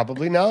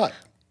 Probably not.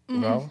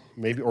 Well,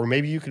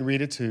 maybe you can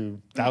read it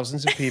to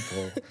thousands of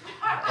people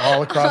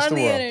all across On the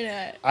the world.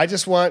 internet. I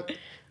just want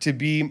to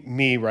be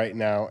me right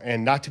now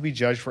and not to be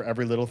judged for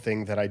every little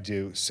thing that I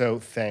do. So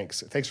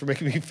thanks. Thanks for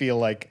making me feel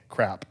like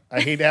crap.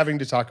 I hate having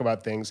to talk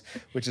about things,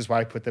 which is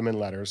why I put them in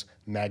letters.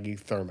 Maggie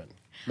Thurman.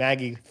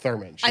 Maggie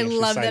Thurman. She I actually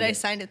love signed that I it.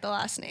 signed it the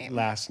last name.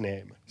 Last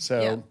name.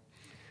 So, Yeah.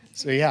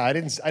 so yeah, I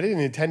didn't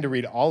intend to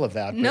read all of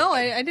that. But, No,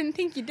 I didn't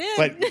think you did.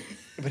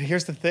 but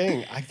here's the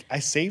thing. I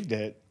saved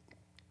it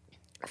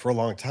for a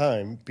long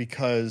time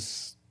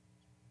because,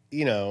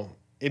 you know,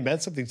 it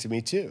meant something to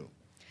me too.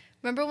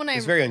 remember when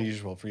It's very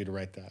unusual for you to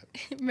write that.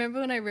 remember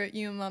when I wrote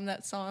you and Mom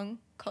that song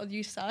called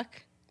 "You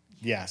Suck"?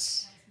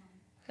 Yes.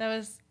 That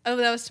was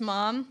to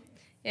Mom.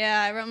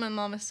 Yeah, I wrote my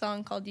mom a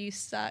song called "You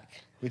Suck."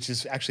 Which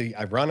is actually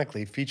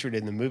ironically featured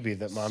in the movie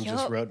that Mom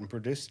just Yup. wrote and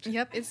produced.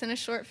 Yep, it's in a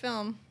short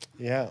film.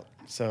 Yeah.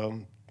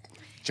 So It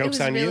joke's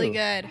was on really you.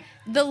 good.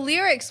 The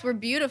lyrics were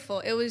beautiful.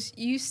 It was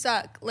 "You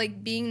suck,"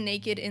 like being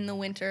naked in the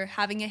winter,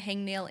 having a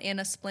hangnail and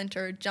a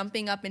splinter,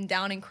 jumping up and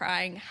down and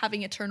crying,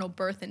 having eternal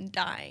birth and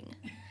dying.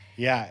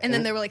 Yeah. And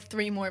then there were like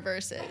 3 more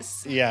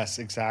verses. Yes,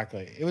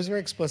 exactly. It was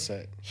very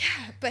explicit.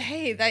 But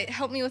hey, that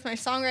helped me with my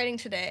songwriting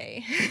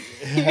today.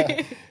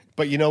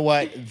 But you know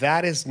what?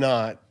 That is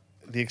not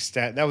the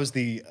extent. That was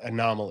the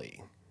anomaly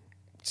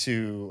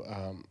to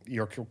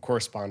your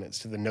correspondence,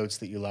 to the notes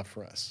that you left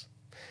for us.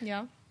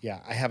 Yeah. Yeah,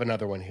 I have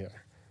another one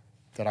here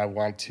that I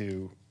want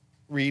to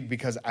read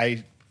because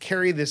I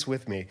carry this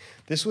with me.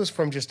 This was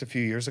from just a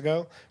few years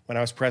ago when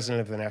I was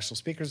president of the National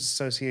Speakers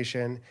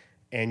Association,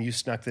 and you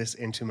snuck this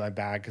into my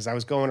bag because I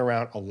was going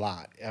around a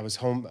lot. I was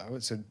home. I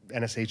was at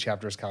NSA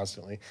chapters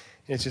constantly.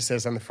 And it just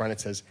says on the front, it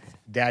says,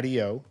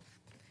 Daddy-O.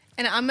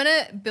 And I'm going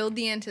to build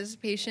the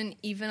anticipation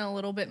even a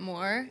little bit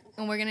more,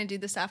 and we're going to do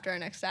this after our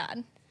next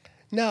ad.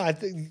 No, I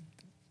think...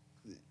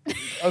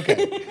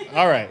 Okay,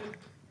 all right.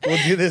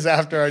 We'll do this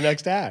after our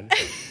next ad.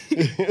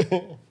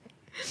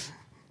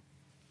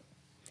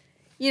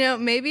 You know,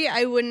 maybe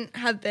I wouldn't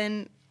have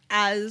been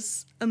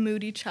as a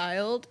moody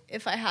child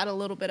if I had a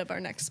little bit of our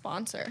next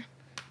sponsor.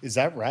 Is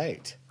that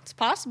right? It's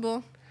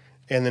possible.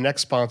 And the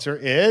next sponsor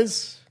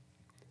is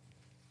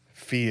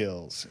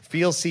Feels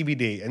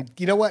CBD. And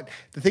you know what?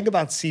 The thing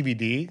about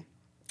CBD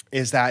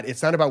is that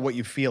it's not about what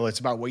you feel, it's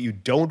about what you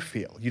don't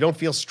feel. You don't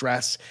feel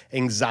stress,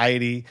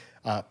 anxiety,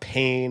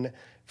 pain.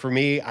 For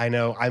me, I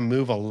know I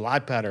move a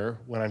lot better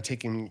when I'm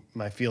taking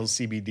my Feels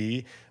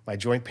CBD. My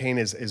joint pain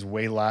is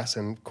way less,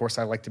 and of course,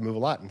 I like to move a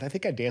lot. And I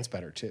think I dance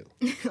better too.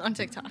 On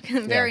TikTok.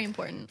 Very Yeah.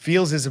 important.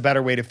 Feels is a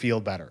better way to feel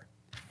better.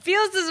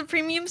 Feels is a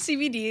premium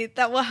CBD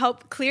that will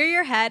help clear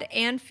your head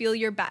and feel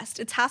your best.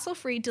 It's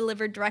hassle-free,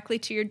 delivered directly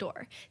to your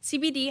door.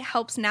 CBD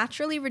helps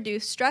naturally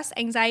reduce stress,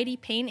 anxiety,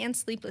 pain, and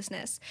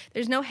sleeplessness.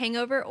 There's no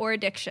hangover or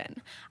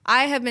addiction.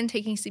 I have been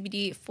taking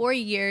CBD for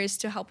years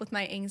to help with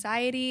my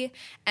anxiety,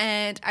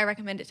 and I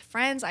recommend it to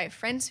friends. I have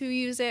friends who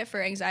use it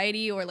for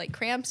anxiety or like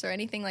cramps or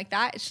anything like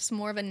that. It's just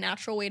more of a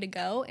natural way to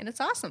go, and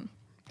it's awesome.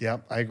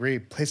 Yep, I agree.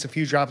 Place a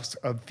few drops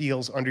of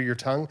Feels under your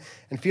tongue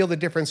and feel the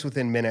difference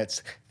within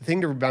minutes. The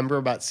thing to remember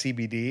about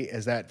CBD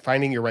is that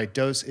finding your right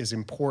dose is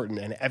important,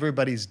 and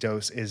everybody's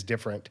dose is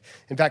different.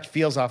 In fact,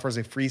 Feels offers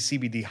a free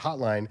CBD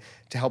hotline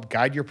to help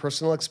guide your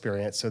personal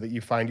experience so that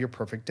you find your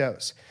perfect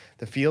dose.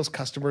 The Feels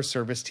customer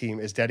service team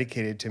is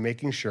dedicated to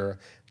making sure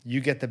you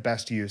get the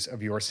best use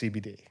of your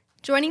CBD.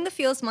 Joining the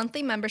Feels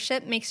monthly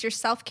membership makes your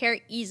self-care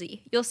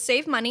easy. You'll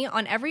save money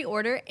on every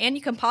order, and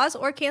you can pause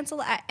or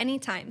cancel at any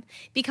time.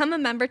 Become a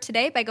member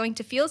today by going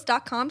to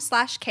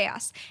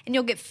feels.com/chaos, and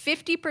you'll get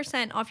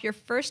 50% off your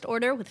first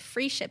order with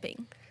free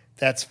shipping.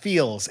 That's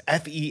Feels,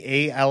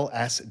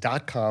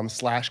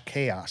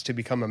 FEALS.com/chaos to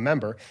become a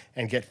member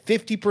and get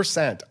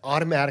 50%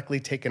 automatically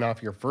taken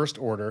off your first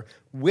order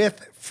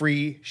with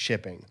free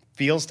shipping.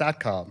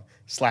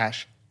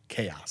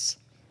 Feels.com/chaos.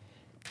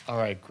 All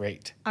right,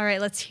 great. All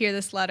right, let's hear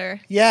this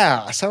letter.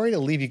 Yeah, sorry to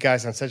leave you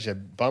guys on such a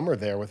bummer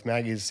there with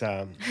Maggie's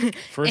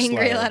first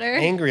Angry letter.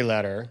 Angry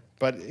letter.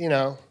 But,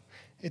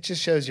 it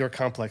just shows you're a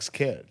complex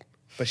kid.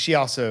 But she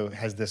also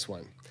has this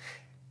one.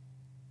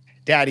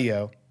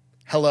 Daddy-o,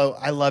 hello,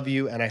 I love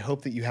you, and I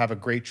hope that you have a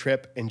great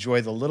trip.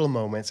 Enjoy the little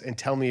moments and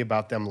tell me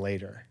about them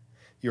later.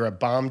 You're a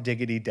bomb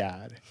diggity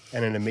dad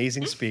and an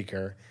amazing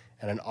speaker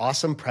and an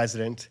awesome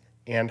president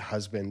and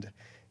husband.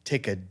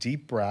 Take a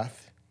deep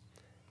breath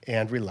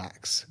and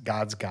relax.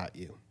 God's got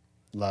you.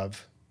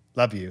 Love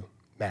you,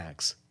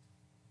 Mags.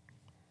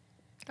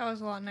 That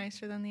was a lot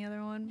nicer than the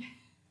other one.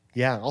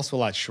 Yeah, also a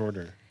lot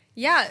shorter.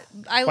 Yeah.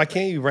 Why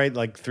can't you write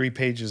like 3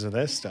 pages of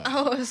this stuff?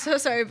 Oh, so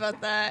sorry about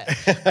that.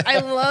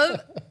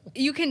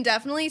 You can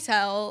definitely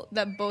tell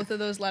that both of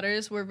those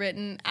letters were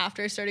written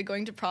after I started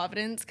going to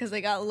Providence because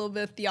they got a little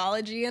bit of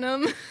theology in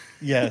them.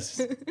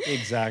 Yes,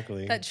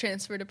 exactly. That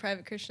transferred to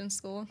private Christian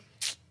school.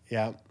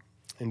 Yeah,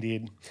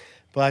 indeed.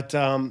 But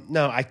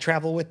no, I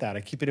travel with that.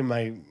 I keep it in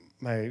my.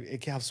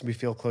 It helps me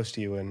feel close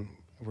to you, and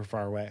we're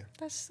far away.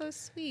 That's so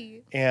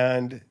sweet.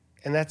 And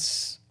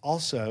that's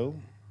also,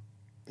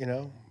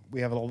 we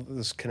have all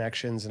those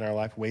connections in our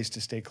life, ways to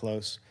stay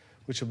close,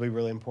 which will be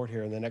really important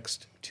here in the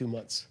next 2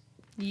 months.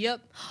 Yep.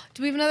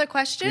 Do we have another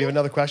question? We have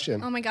another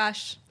question. Oh my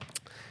gosh.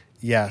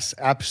 Yes,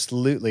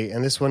 absolutely.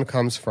 And this one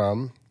comes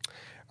from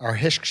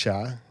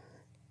Arhiksha.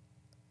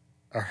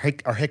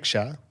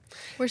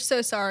 We're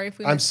so sorry if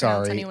we I'm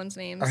mispronounce sorry. anyone's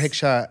names.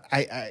 Arhiksha,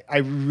 I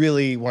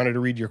really wanted to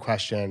read your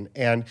question.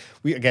 And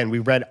we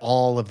read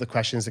all of the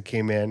questions that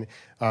came in.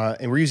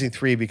 And we're using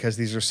 3 because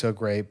these are so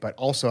great. But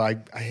also,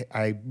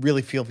 I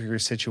really feel for your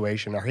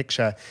situation.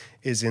 Arhiksha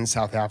is in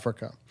South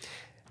Africa.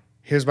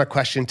 Here's my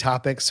question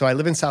topic. So I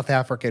live in South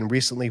Africa, and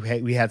recently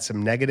we had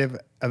some negative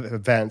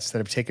events that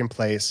have taken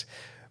place,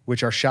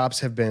 which our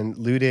shops have been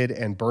looted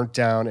and burnt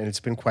down, and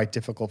it's been quite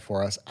difficult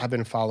for us. I've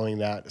been following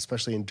that,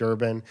 especially in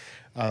Durban.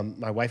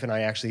 My wife and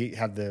I actually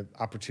had the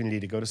opportunity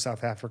to go to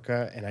South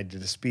Africa, and I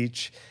did a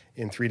speech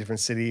in 3 different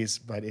cities,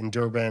 but in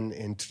Durban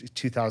in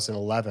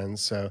 2011,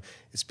 so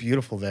it's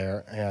beautiful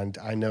there, and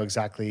I know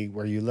exactly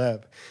where you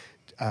live.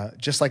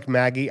 Just like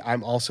Maggie,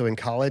 I'm also in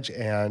college,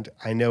 and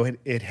I know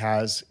it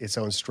has its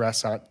own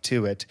stress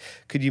to it.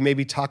 Could you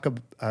maybe talk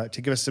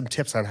to give us some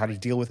tips on how to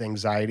deal with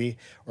anxiety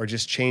or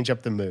just change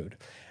up the mood?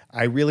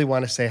 I really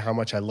want to say how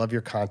much I love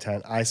your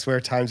content. I swear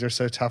times are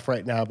so tough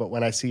right now, but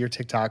when I see your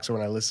TikToks or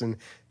when I listen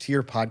to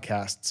your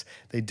podcasts,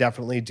 they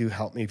definitely do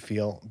help me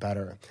feel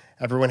better.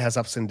 Everyone has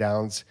ups and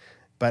downs,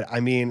 but I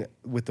mean,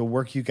 with the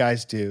work you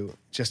guys do,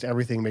 just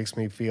everything makes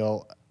me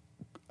feel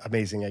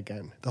amazing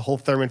again. The whole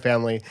Thurman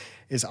family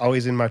is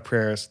always in my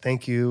prayers.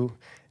 Thank you.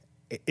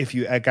 If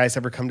you guys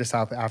ever come to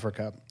South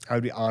Africa, I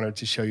would be honored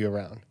to show you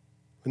around.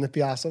 Wouldn't that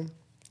be awesome?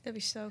 That'd be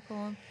so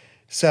cool.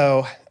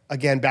 So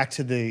again, back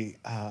to a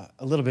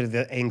little bit of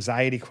the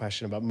anxiety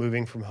question about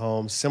moving from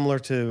home, similar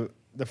to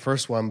the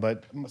first one,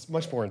 but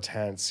much more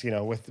intense,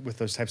 with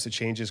those types of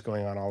changes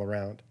going on all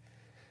around.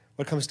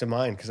 What comes to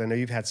mind? Because I know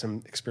you've had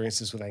some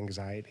experiences with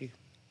anxiety.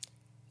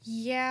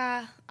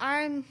 Yeah,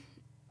 I'm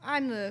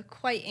a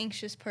quite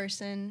anxious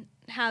person,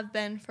 have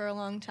been for a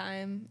long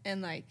time,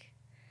 and I'd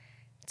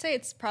say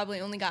it's probably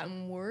only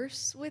gotten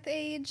worse with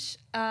age.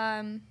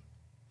 I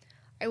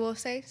will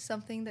say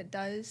something that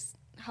does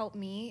help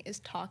me is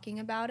talking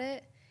about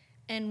it,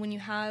 and when you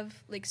have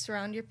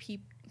surround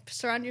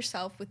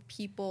yourself with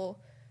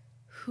people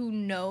who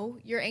know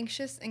you're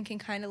anxious and can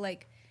kind of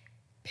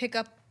pick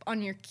up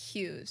on your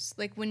cues,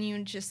 when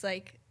you just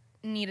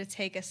need to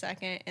take a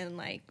second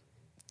and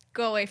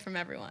go away from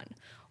everyone.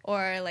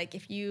 Or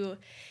if you,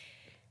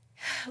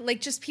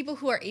 just people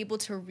who are able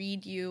to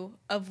read you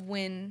of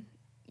when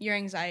your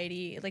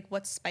anxiety,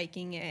 what's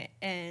spiking it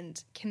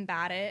and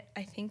combat it.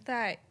 I think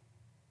that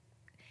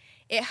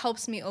it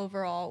helps me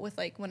overall with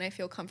when I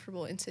feel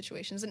comfortable in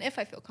situations and if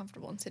I feel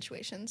comfortable in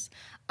situations.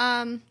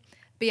 But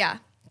yeah,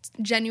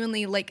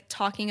 genuinely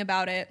talking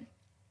about it,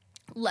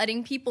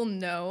 letting people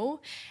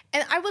know.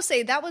 And I will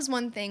say that was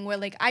one thing where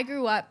I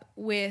grew up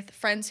with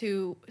friends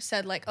who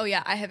said oh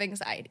yeah, I have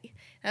anxiety.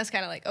 And I was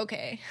kind of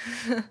okay,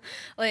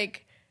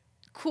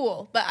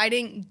 cool. But I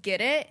didn't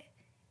get it.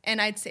 And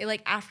I'd say,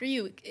 like, after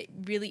you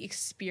really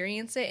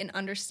experience it and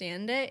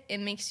understand it, it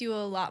makes you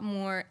a lot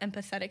more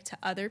empathetic to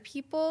other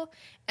people,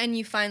 and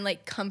you find,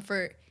 like,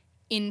 comfort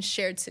in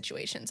shared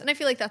situations. And I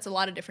feel like that's a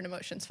lot of different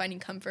emotions, finding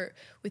comfort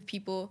with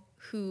people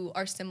who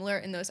are similar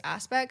in those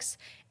aspects.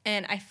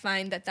 And I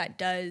find that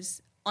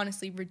does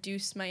honestly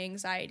reduce my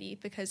anxiety,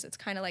 because it's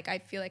kind of like I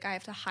feel like I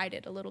have to hide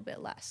it a little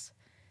bit less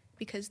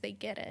because they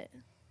get it.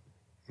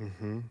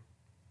 Mm-hmm.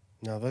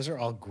 No, those are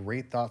all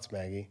great thoughts,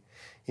 Maggie.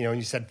 You know, when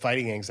you said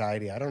fighting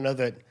anxiety, I don't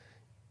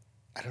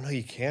know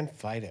you can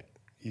fight it.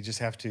 You just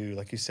have to,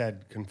 like you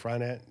said,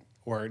 confront it,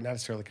 or not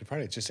necessarily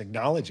confront it, just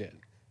acknowledge it.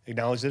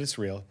 Acknowledge that it's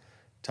real.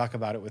 Talk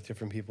about it with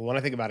different people. When I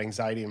think about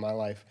anxiety in my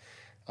life,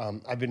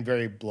 I've been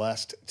very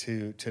blessed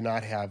to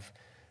not have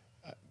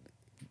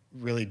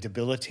really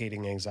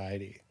debilitating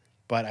anxiety.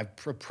 But I've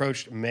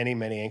approached many,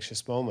 many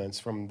anxious moments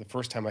from the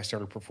first time I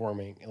started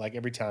performing. Like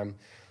every time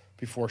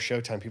before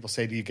showtime, people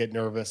say, do you get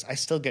nervous? I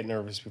still get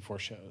nervous before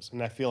shows.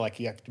 And I feel like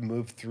you have to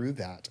move through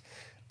that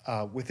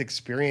with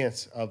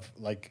experience of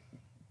like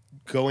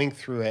going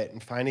through it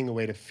and finding a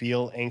way to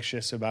feel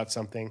anxious about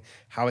something,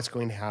 how it's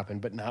going to happen,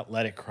 but not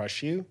let it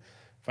crush you.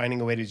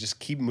 Finding a way to just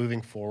keep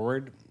moving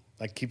forward,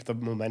 like keep the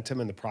momentum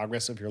and the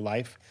progress of your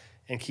life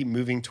and keep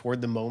moving toward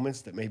the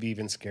moments that maybe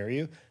even scare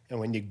you. And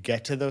when you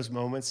get to those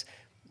moments,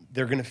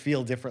 they're going to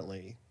feel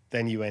differently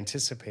than you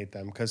anticipate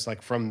them. Because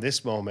like from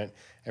this moment,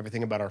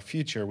 everything about our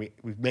future, we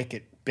make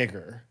it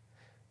bigger.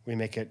 We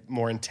make it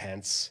more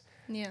intense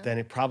than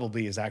it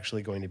probably is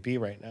actually going to be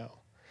right now.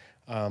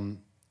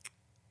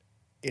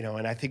 You know,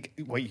 and I think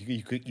what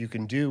you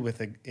can do with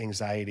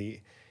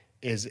anxiety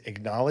is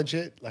acknowledge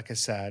it, like I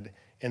said,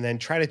 and then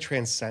try to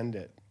transcend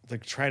it.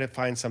 Like try to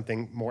find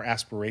something more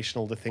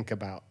aspirational to think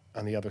about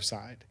on the other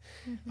side.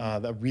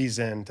 The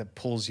reason that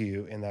pulls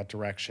you in that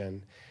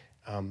direction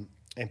and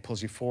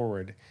pulls you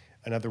forward.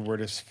 Another word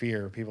is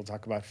fear. People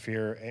talk about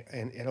fear,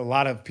 and a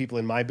lot of people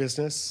in my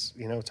business,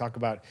 you know, talk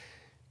about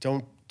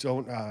don't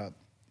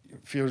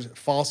fear is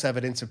false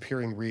evidence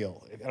appearing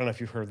real. I don't know if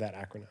you've heard that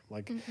acronym.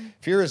 Like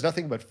fear is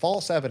nothing but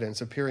false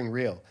evidence appearing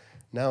real.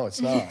 No, it's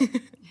not.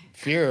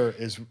 Fear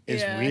is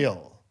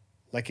real.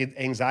 Like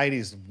anxiety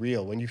is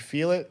real. When you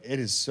feel it, it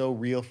is so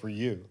real for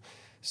you.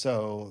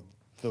 So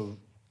the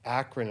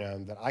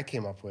acronym that I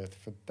came up with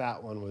for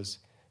that one was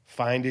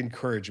find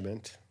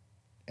encouragement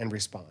and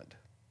respond.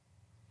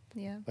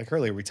 Yeah. Like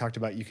earlier, we talked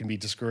about you can be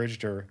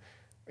discouraged or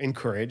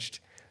encouraged.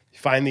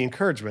 Find the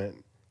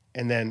encouragement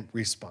and then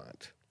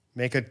respond.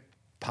 Make a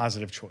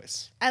positive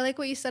choice. I like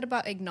what you said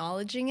about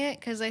acknowledging it,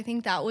 because I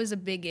think that was a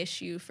big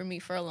issue for me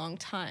for a long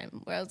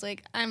time, where I was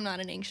like, I'm not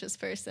an anxious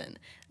person.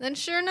 Then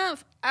sure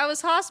enough, I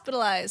was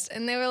hospitalized,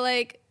 and they were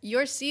like,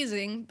 you're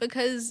seizing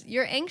because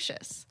you're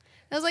anxious.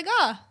 And I was like,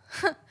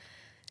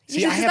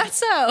 that's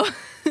so.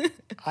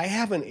 I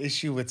have an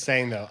issue with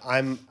saying, though,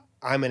 I'm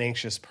an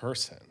anxious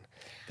person.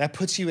 That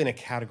puts you in a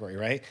category,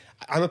 right?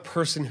 I'm a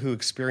person who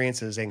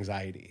experiences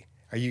anxiety.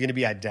 Are you going to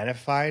be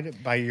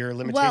identified by your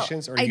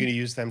limitations, or are you going to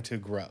use them to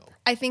grow?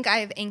 I think I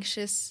have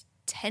anxious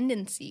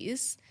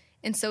tendencies,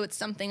 and so it's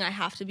something I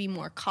have to be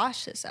more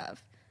cautious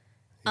of.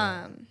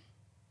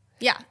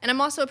 Yeah. And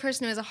I'm also a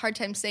person who has a hard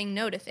time saying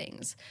no to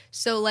things.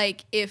 So,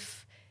 like,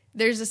 if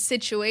there's a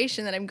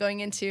situation that I'm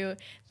going into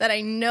that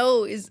I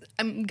know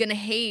I'm going to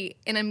hate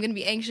and I'm going to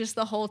be anxious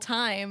the whole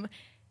time,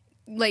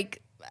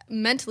 like,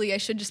 mentally I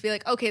should just be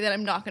like, okay, then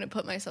I'm not going to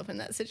put myself in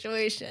that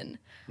situation.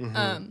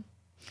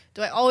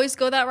 Do I always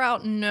go that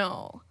route?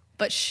 No.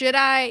 But should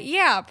I?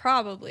 Yeah,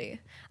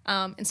 probably.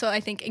 And so I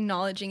think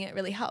acknowledging it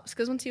really helps,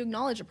 because once you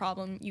acknowledge a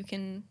problem, you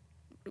can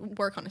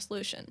work on a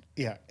solution.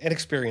 Yeah, and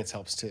experience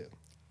helps too.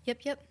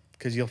 Yep.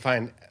 Because you'll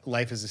find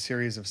life is a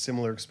series of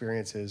similar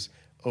experiences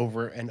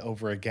over and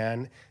over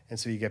again. And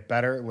so you get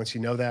better once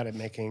you know that at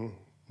making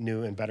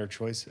new and better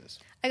choices.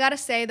 I got to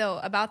say, though,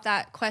 about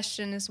that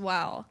question as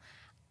well,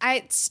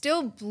 it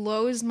still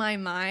blows my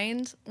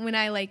mind when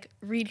I like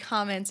read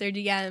comments or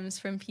DMs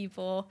from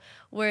people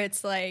where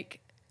it's like,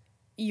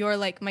 you're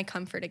like my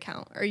comfort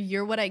account, or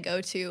you're what I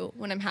go to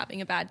when I'm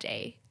having a bad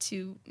day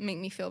to make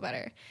me feel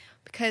better.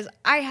 Because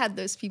I had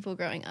those people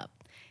growing up,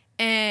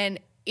 and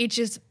it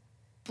just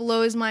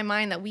blows my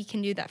mind that we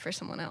can do that for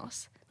someone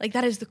else. Like,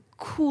 that is the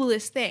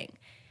coolest thing.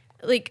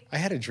 Like, I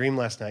had a dream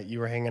last night. You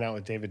were hanging out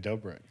with David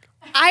Dobrik.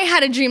 I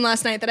had a dream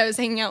last night that I was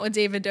hanging out with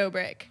David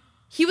Dobrik.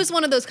 He was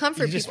one of those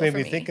comfort people for me. You just made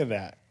me think of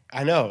that.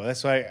 I know.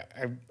 That's why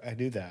I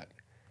do that.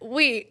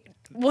 Wait,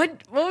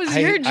 what was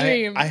your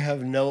dream? I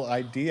have no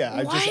idea.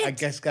 What? I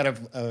guess got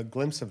a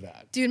glimpse of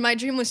that. Dude, my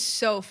dream was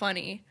so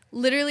funny.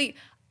 Literally,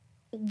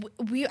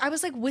 I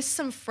was like with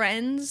some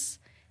friends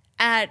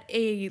at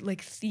a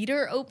like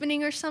theater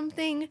opening or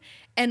something,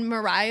 and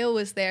Mariah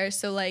was there.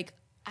 So like,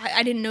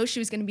 I didn't know she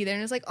was going to be there,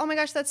 and I was like, oh my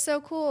gosh, that's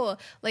so cool.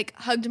 Like,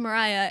 hugged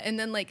Mariah, and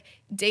then like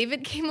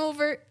David came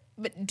over.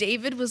 But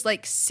David was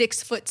like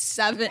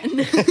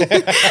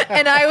 6'7",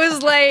 and I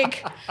was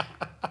like,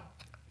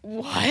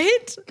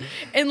 what?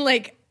 And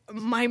like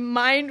my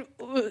mind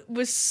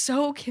was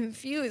so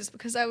confused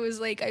because I was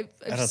like, I've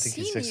I don't think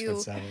seen he's you.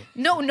 6'7".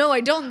 No,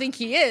 I don't think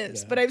he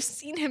is. Yeah. But I've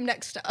seen him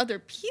next to other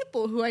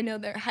people who I know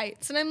their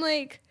heights, and I'm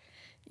like,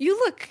 you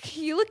look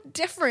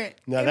different.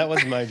 No, that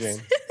wasn't my dream.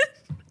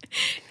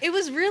 It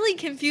was really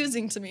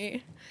confusing to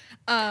me.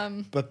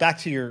 But back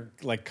to your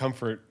like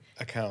comfort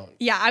account.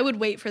 Yeah, I would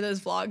wait for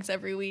those vlogs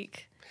every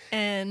week,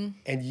 and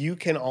You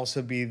can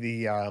also be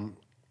the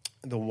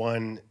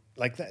one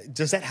like that.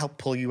 Does that help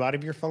pull you out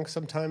of your funk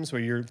sometimes,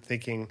 where you're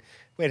thinking,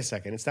 "Wait a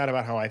second, it's not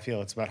about how I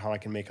feel; it's about how I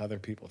can make other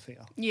people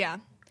feel." yeah.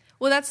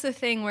 Well, that's the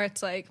thing where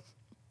it's like,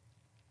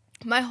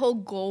 my whole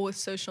goal with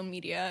social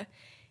media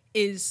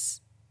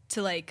is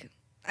to like,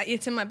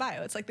 it's in my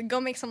bio. It's like the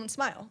go make someone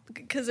smile,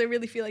 because I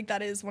really feel like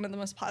that is one of the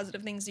most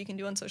positive things you can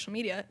do on social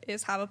media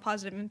is have a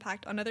positive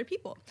impact on other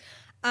people.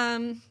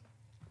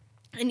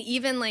 And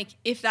even like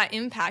if that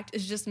impact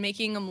is just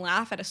making them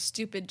laugh at a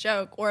stupid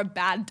joke or a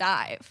bad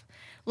dive,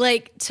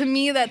 like to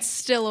me that's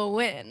still a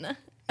win.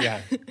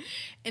 Yeah.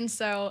 And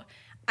so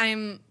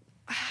I'm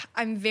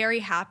very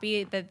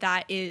happy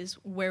that is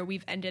where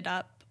we've ended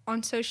up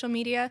on social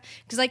media,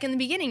 because like in the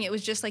beginning it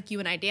was just like you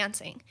and I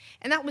dancing,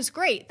 and that was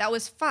great, that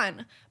was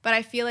fun, but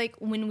I feel like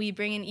when we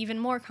bring in even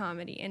more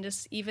comedy and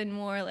just even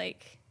more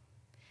like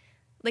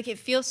it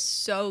feels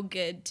so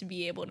good to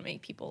be able to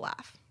make people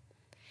laugh.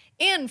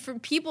 And for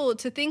people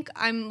to think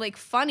I'm like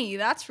funny,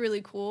 that's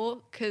really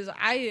cool, because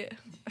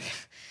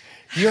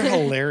You're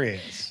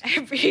hilarious. I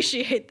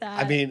appreciate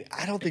that. I mean,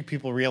 I don't think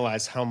people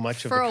realize how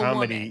much for of the a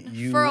comedy woman,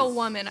 you. for a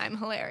woman, I'm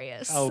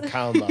hilarious. Oh,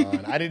 come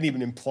on! I didn't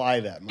even imply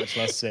that, much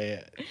less say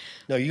it.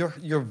 No,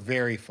 you're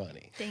very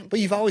funny. Thank but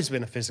you've always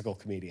been a physical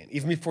comedian.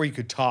 Even before you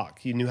could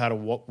talk, you knew how to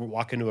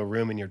walk into a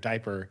room in your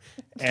diaper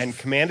and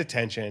command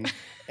attention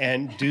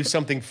and do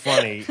something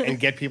funny and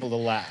get people to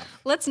laugh.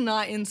 Let's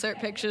not insert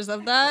pictures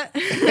of that,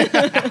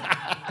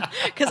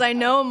 because I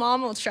know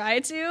Mom will try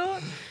to.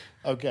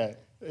 Okay.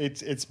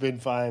 It's been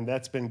fine.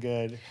 That's been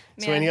good.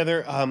 So Man. any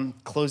other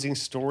closing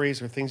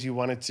stories or things you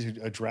wanted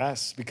to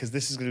address? Because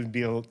this is going to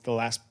be the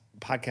last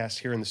podcast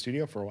here in the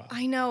studio for a while.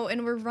 I know,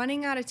 and we're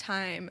running out of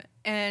time.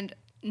 And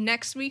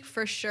next week,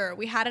 for sure,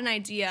 we had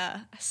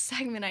a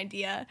segment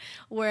idea,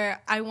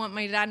 where I want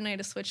my dad and I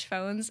to switch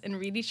phones and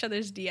read each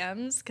other's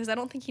DMs, because I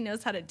don't think he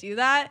knows how to do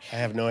that. I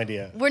have no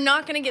idea. We're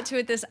not going to get to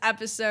it this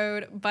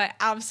episode, but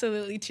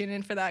absolutely tune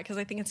in for that, because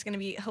I think it's going to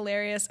be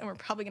hilarious, and we're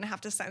probably going to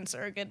have to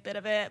censor a good bit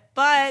of it,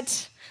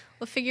 but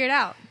we'll figure it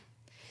out.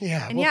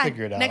 Yeah, And we'll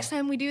figure it out. next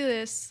time we do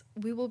this,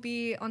 we will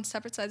be on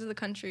separate sides of the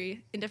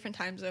country in different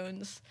time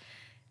zones,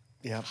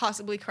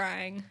 possibly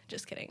crying.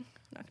 Just kidding.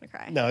 I'm not going to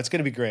cry. No, it's going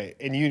to be great.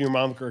 And you and your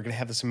mom are going to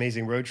have this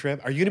amazing road trip.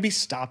 Are you going to be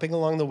stopping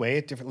along the way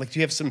at different, like, do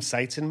you have some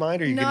sites in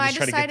mind, or are you No, going to I just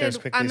try to get there as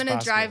decided quickly I'm as going to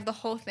possible? drive the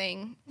whole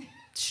thing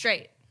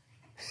straight.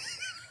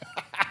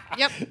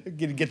 Yep.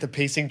 Get the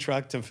pacing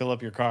truck to fill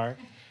up your car.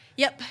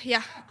 Yep.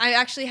 Yeah. I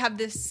actually have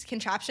this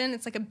contraption.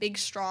 It's like a big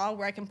straw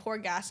where I can pour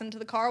gas into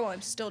the car while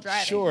I'm still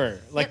driving. Sure.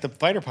 Like Yep. the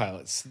fighter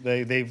pilots.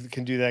 They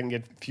can do that and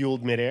get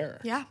fueled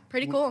midair. Yeah.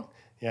 Pretty cool.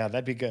 Yeah,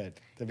 that'd be good.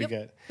 That'd be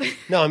Yep. good.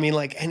 No, I mean,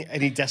 like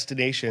any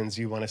destinations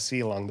you want to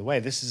see along the way.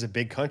 This is a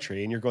big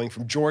country, and you're going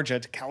from Georgia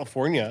to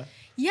California.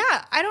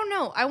 Yeah. I don't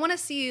know. I want to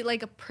see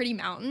like a pretty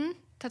mountain.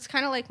 That's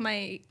kind of like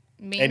my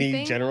main Any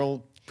thing.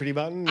 general pretty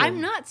mountain? I'm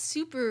not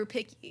super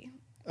picky.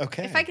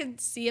 Okay. If I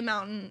could see a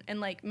mountain and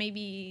like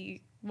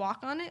maybe walk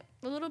on it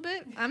a little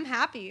bit, I'm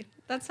happy.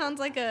 That sounds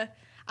like I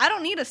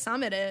don't need to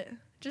summit it.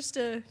 Just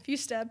a few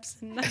steps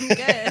and I'm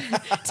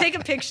good. Take a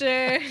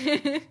picture.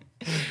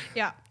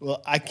 Yeah.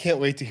 Well, I can't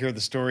wait to hear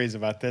the stories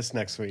about this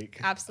next week.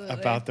 Absolutely.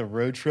 About the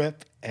road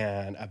trip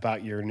and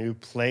about your new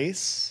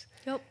place.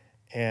 Yep.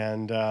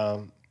 And I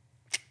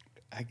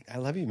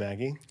love you,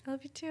 Maggie. I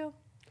love you too.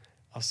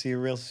 I'll see you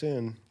real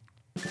soon.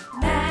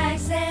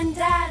 Mags and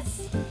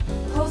Dads,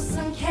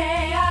 wholesome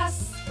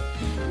chaos.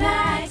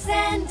 Mags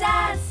and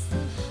Dads,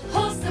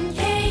 wholesome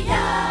chaos.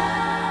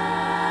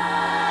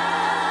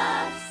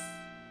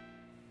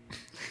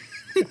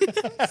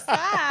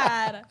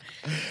 Sad.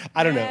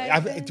 I don't know.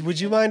 Mags and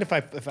Would you mind if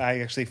I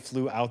actually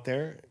flew out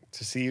there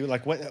to see you?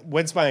 Like,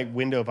 when's my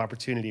window of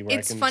opportunity where I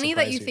It's can funny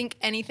that surprise you think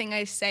anything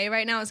I say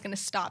right now is going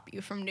to stop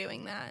you from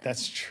doing that.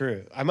 That's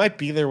true. I might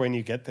be there when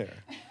you get there.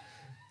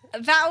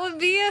 That would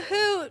be a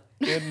hoot.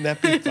 Wouldn't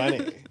that be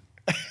funny?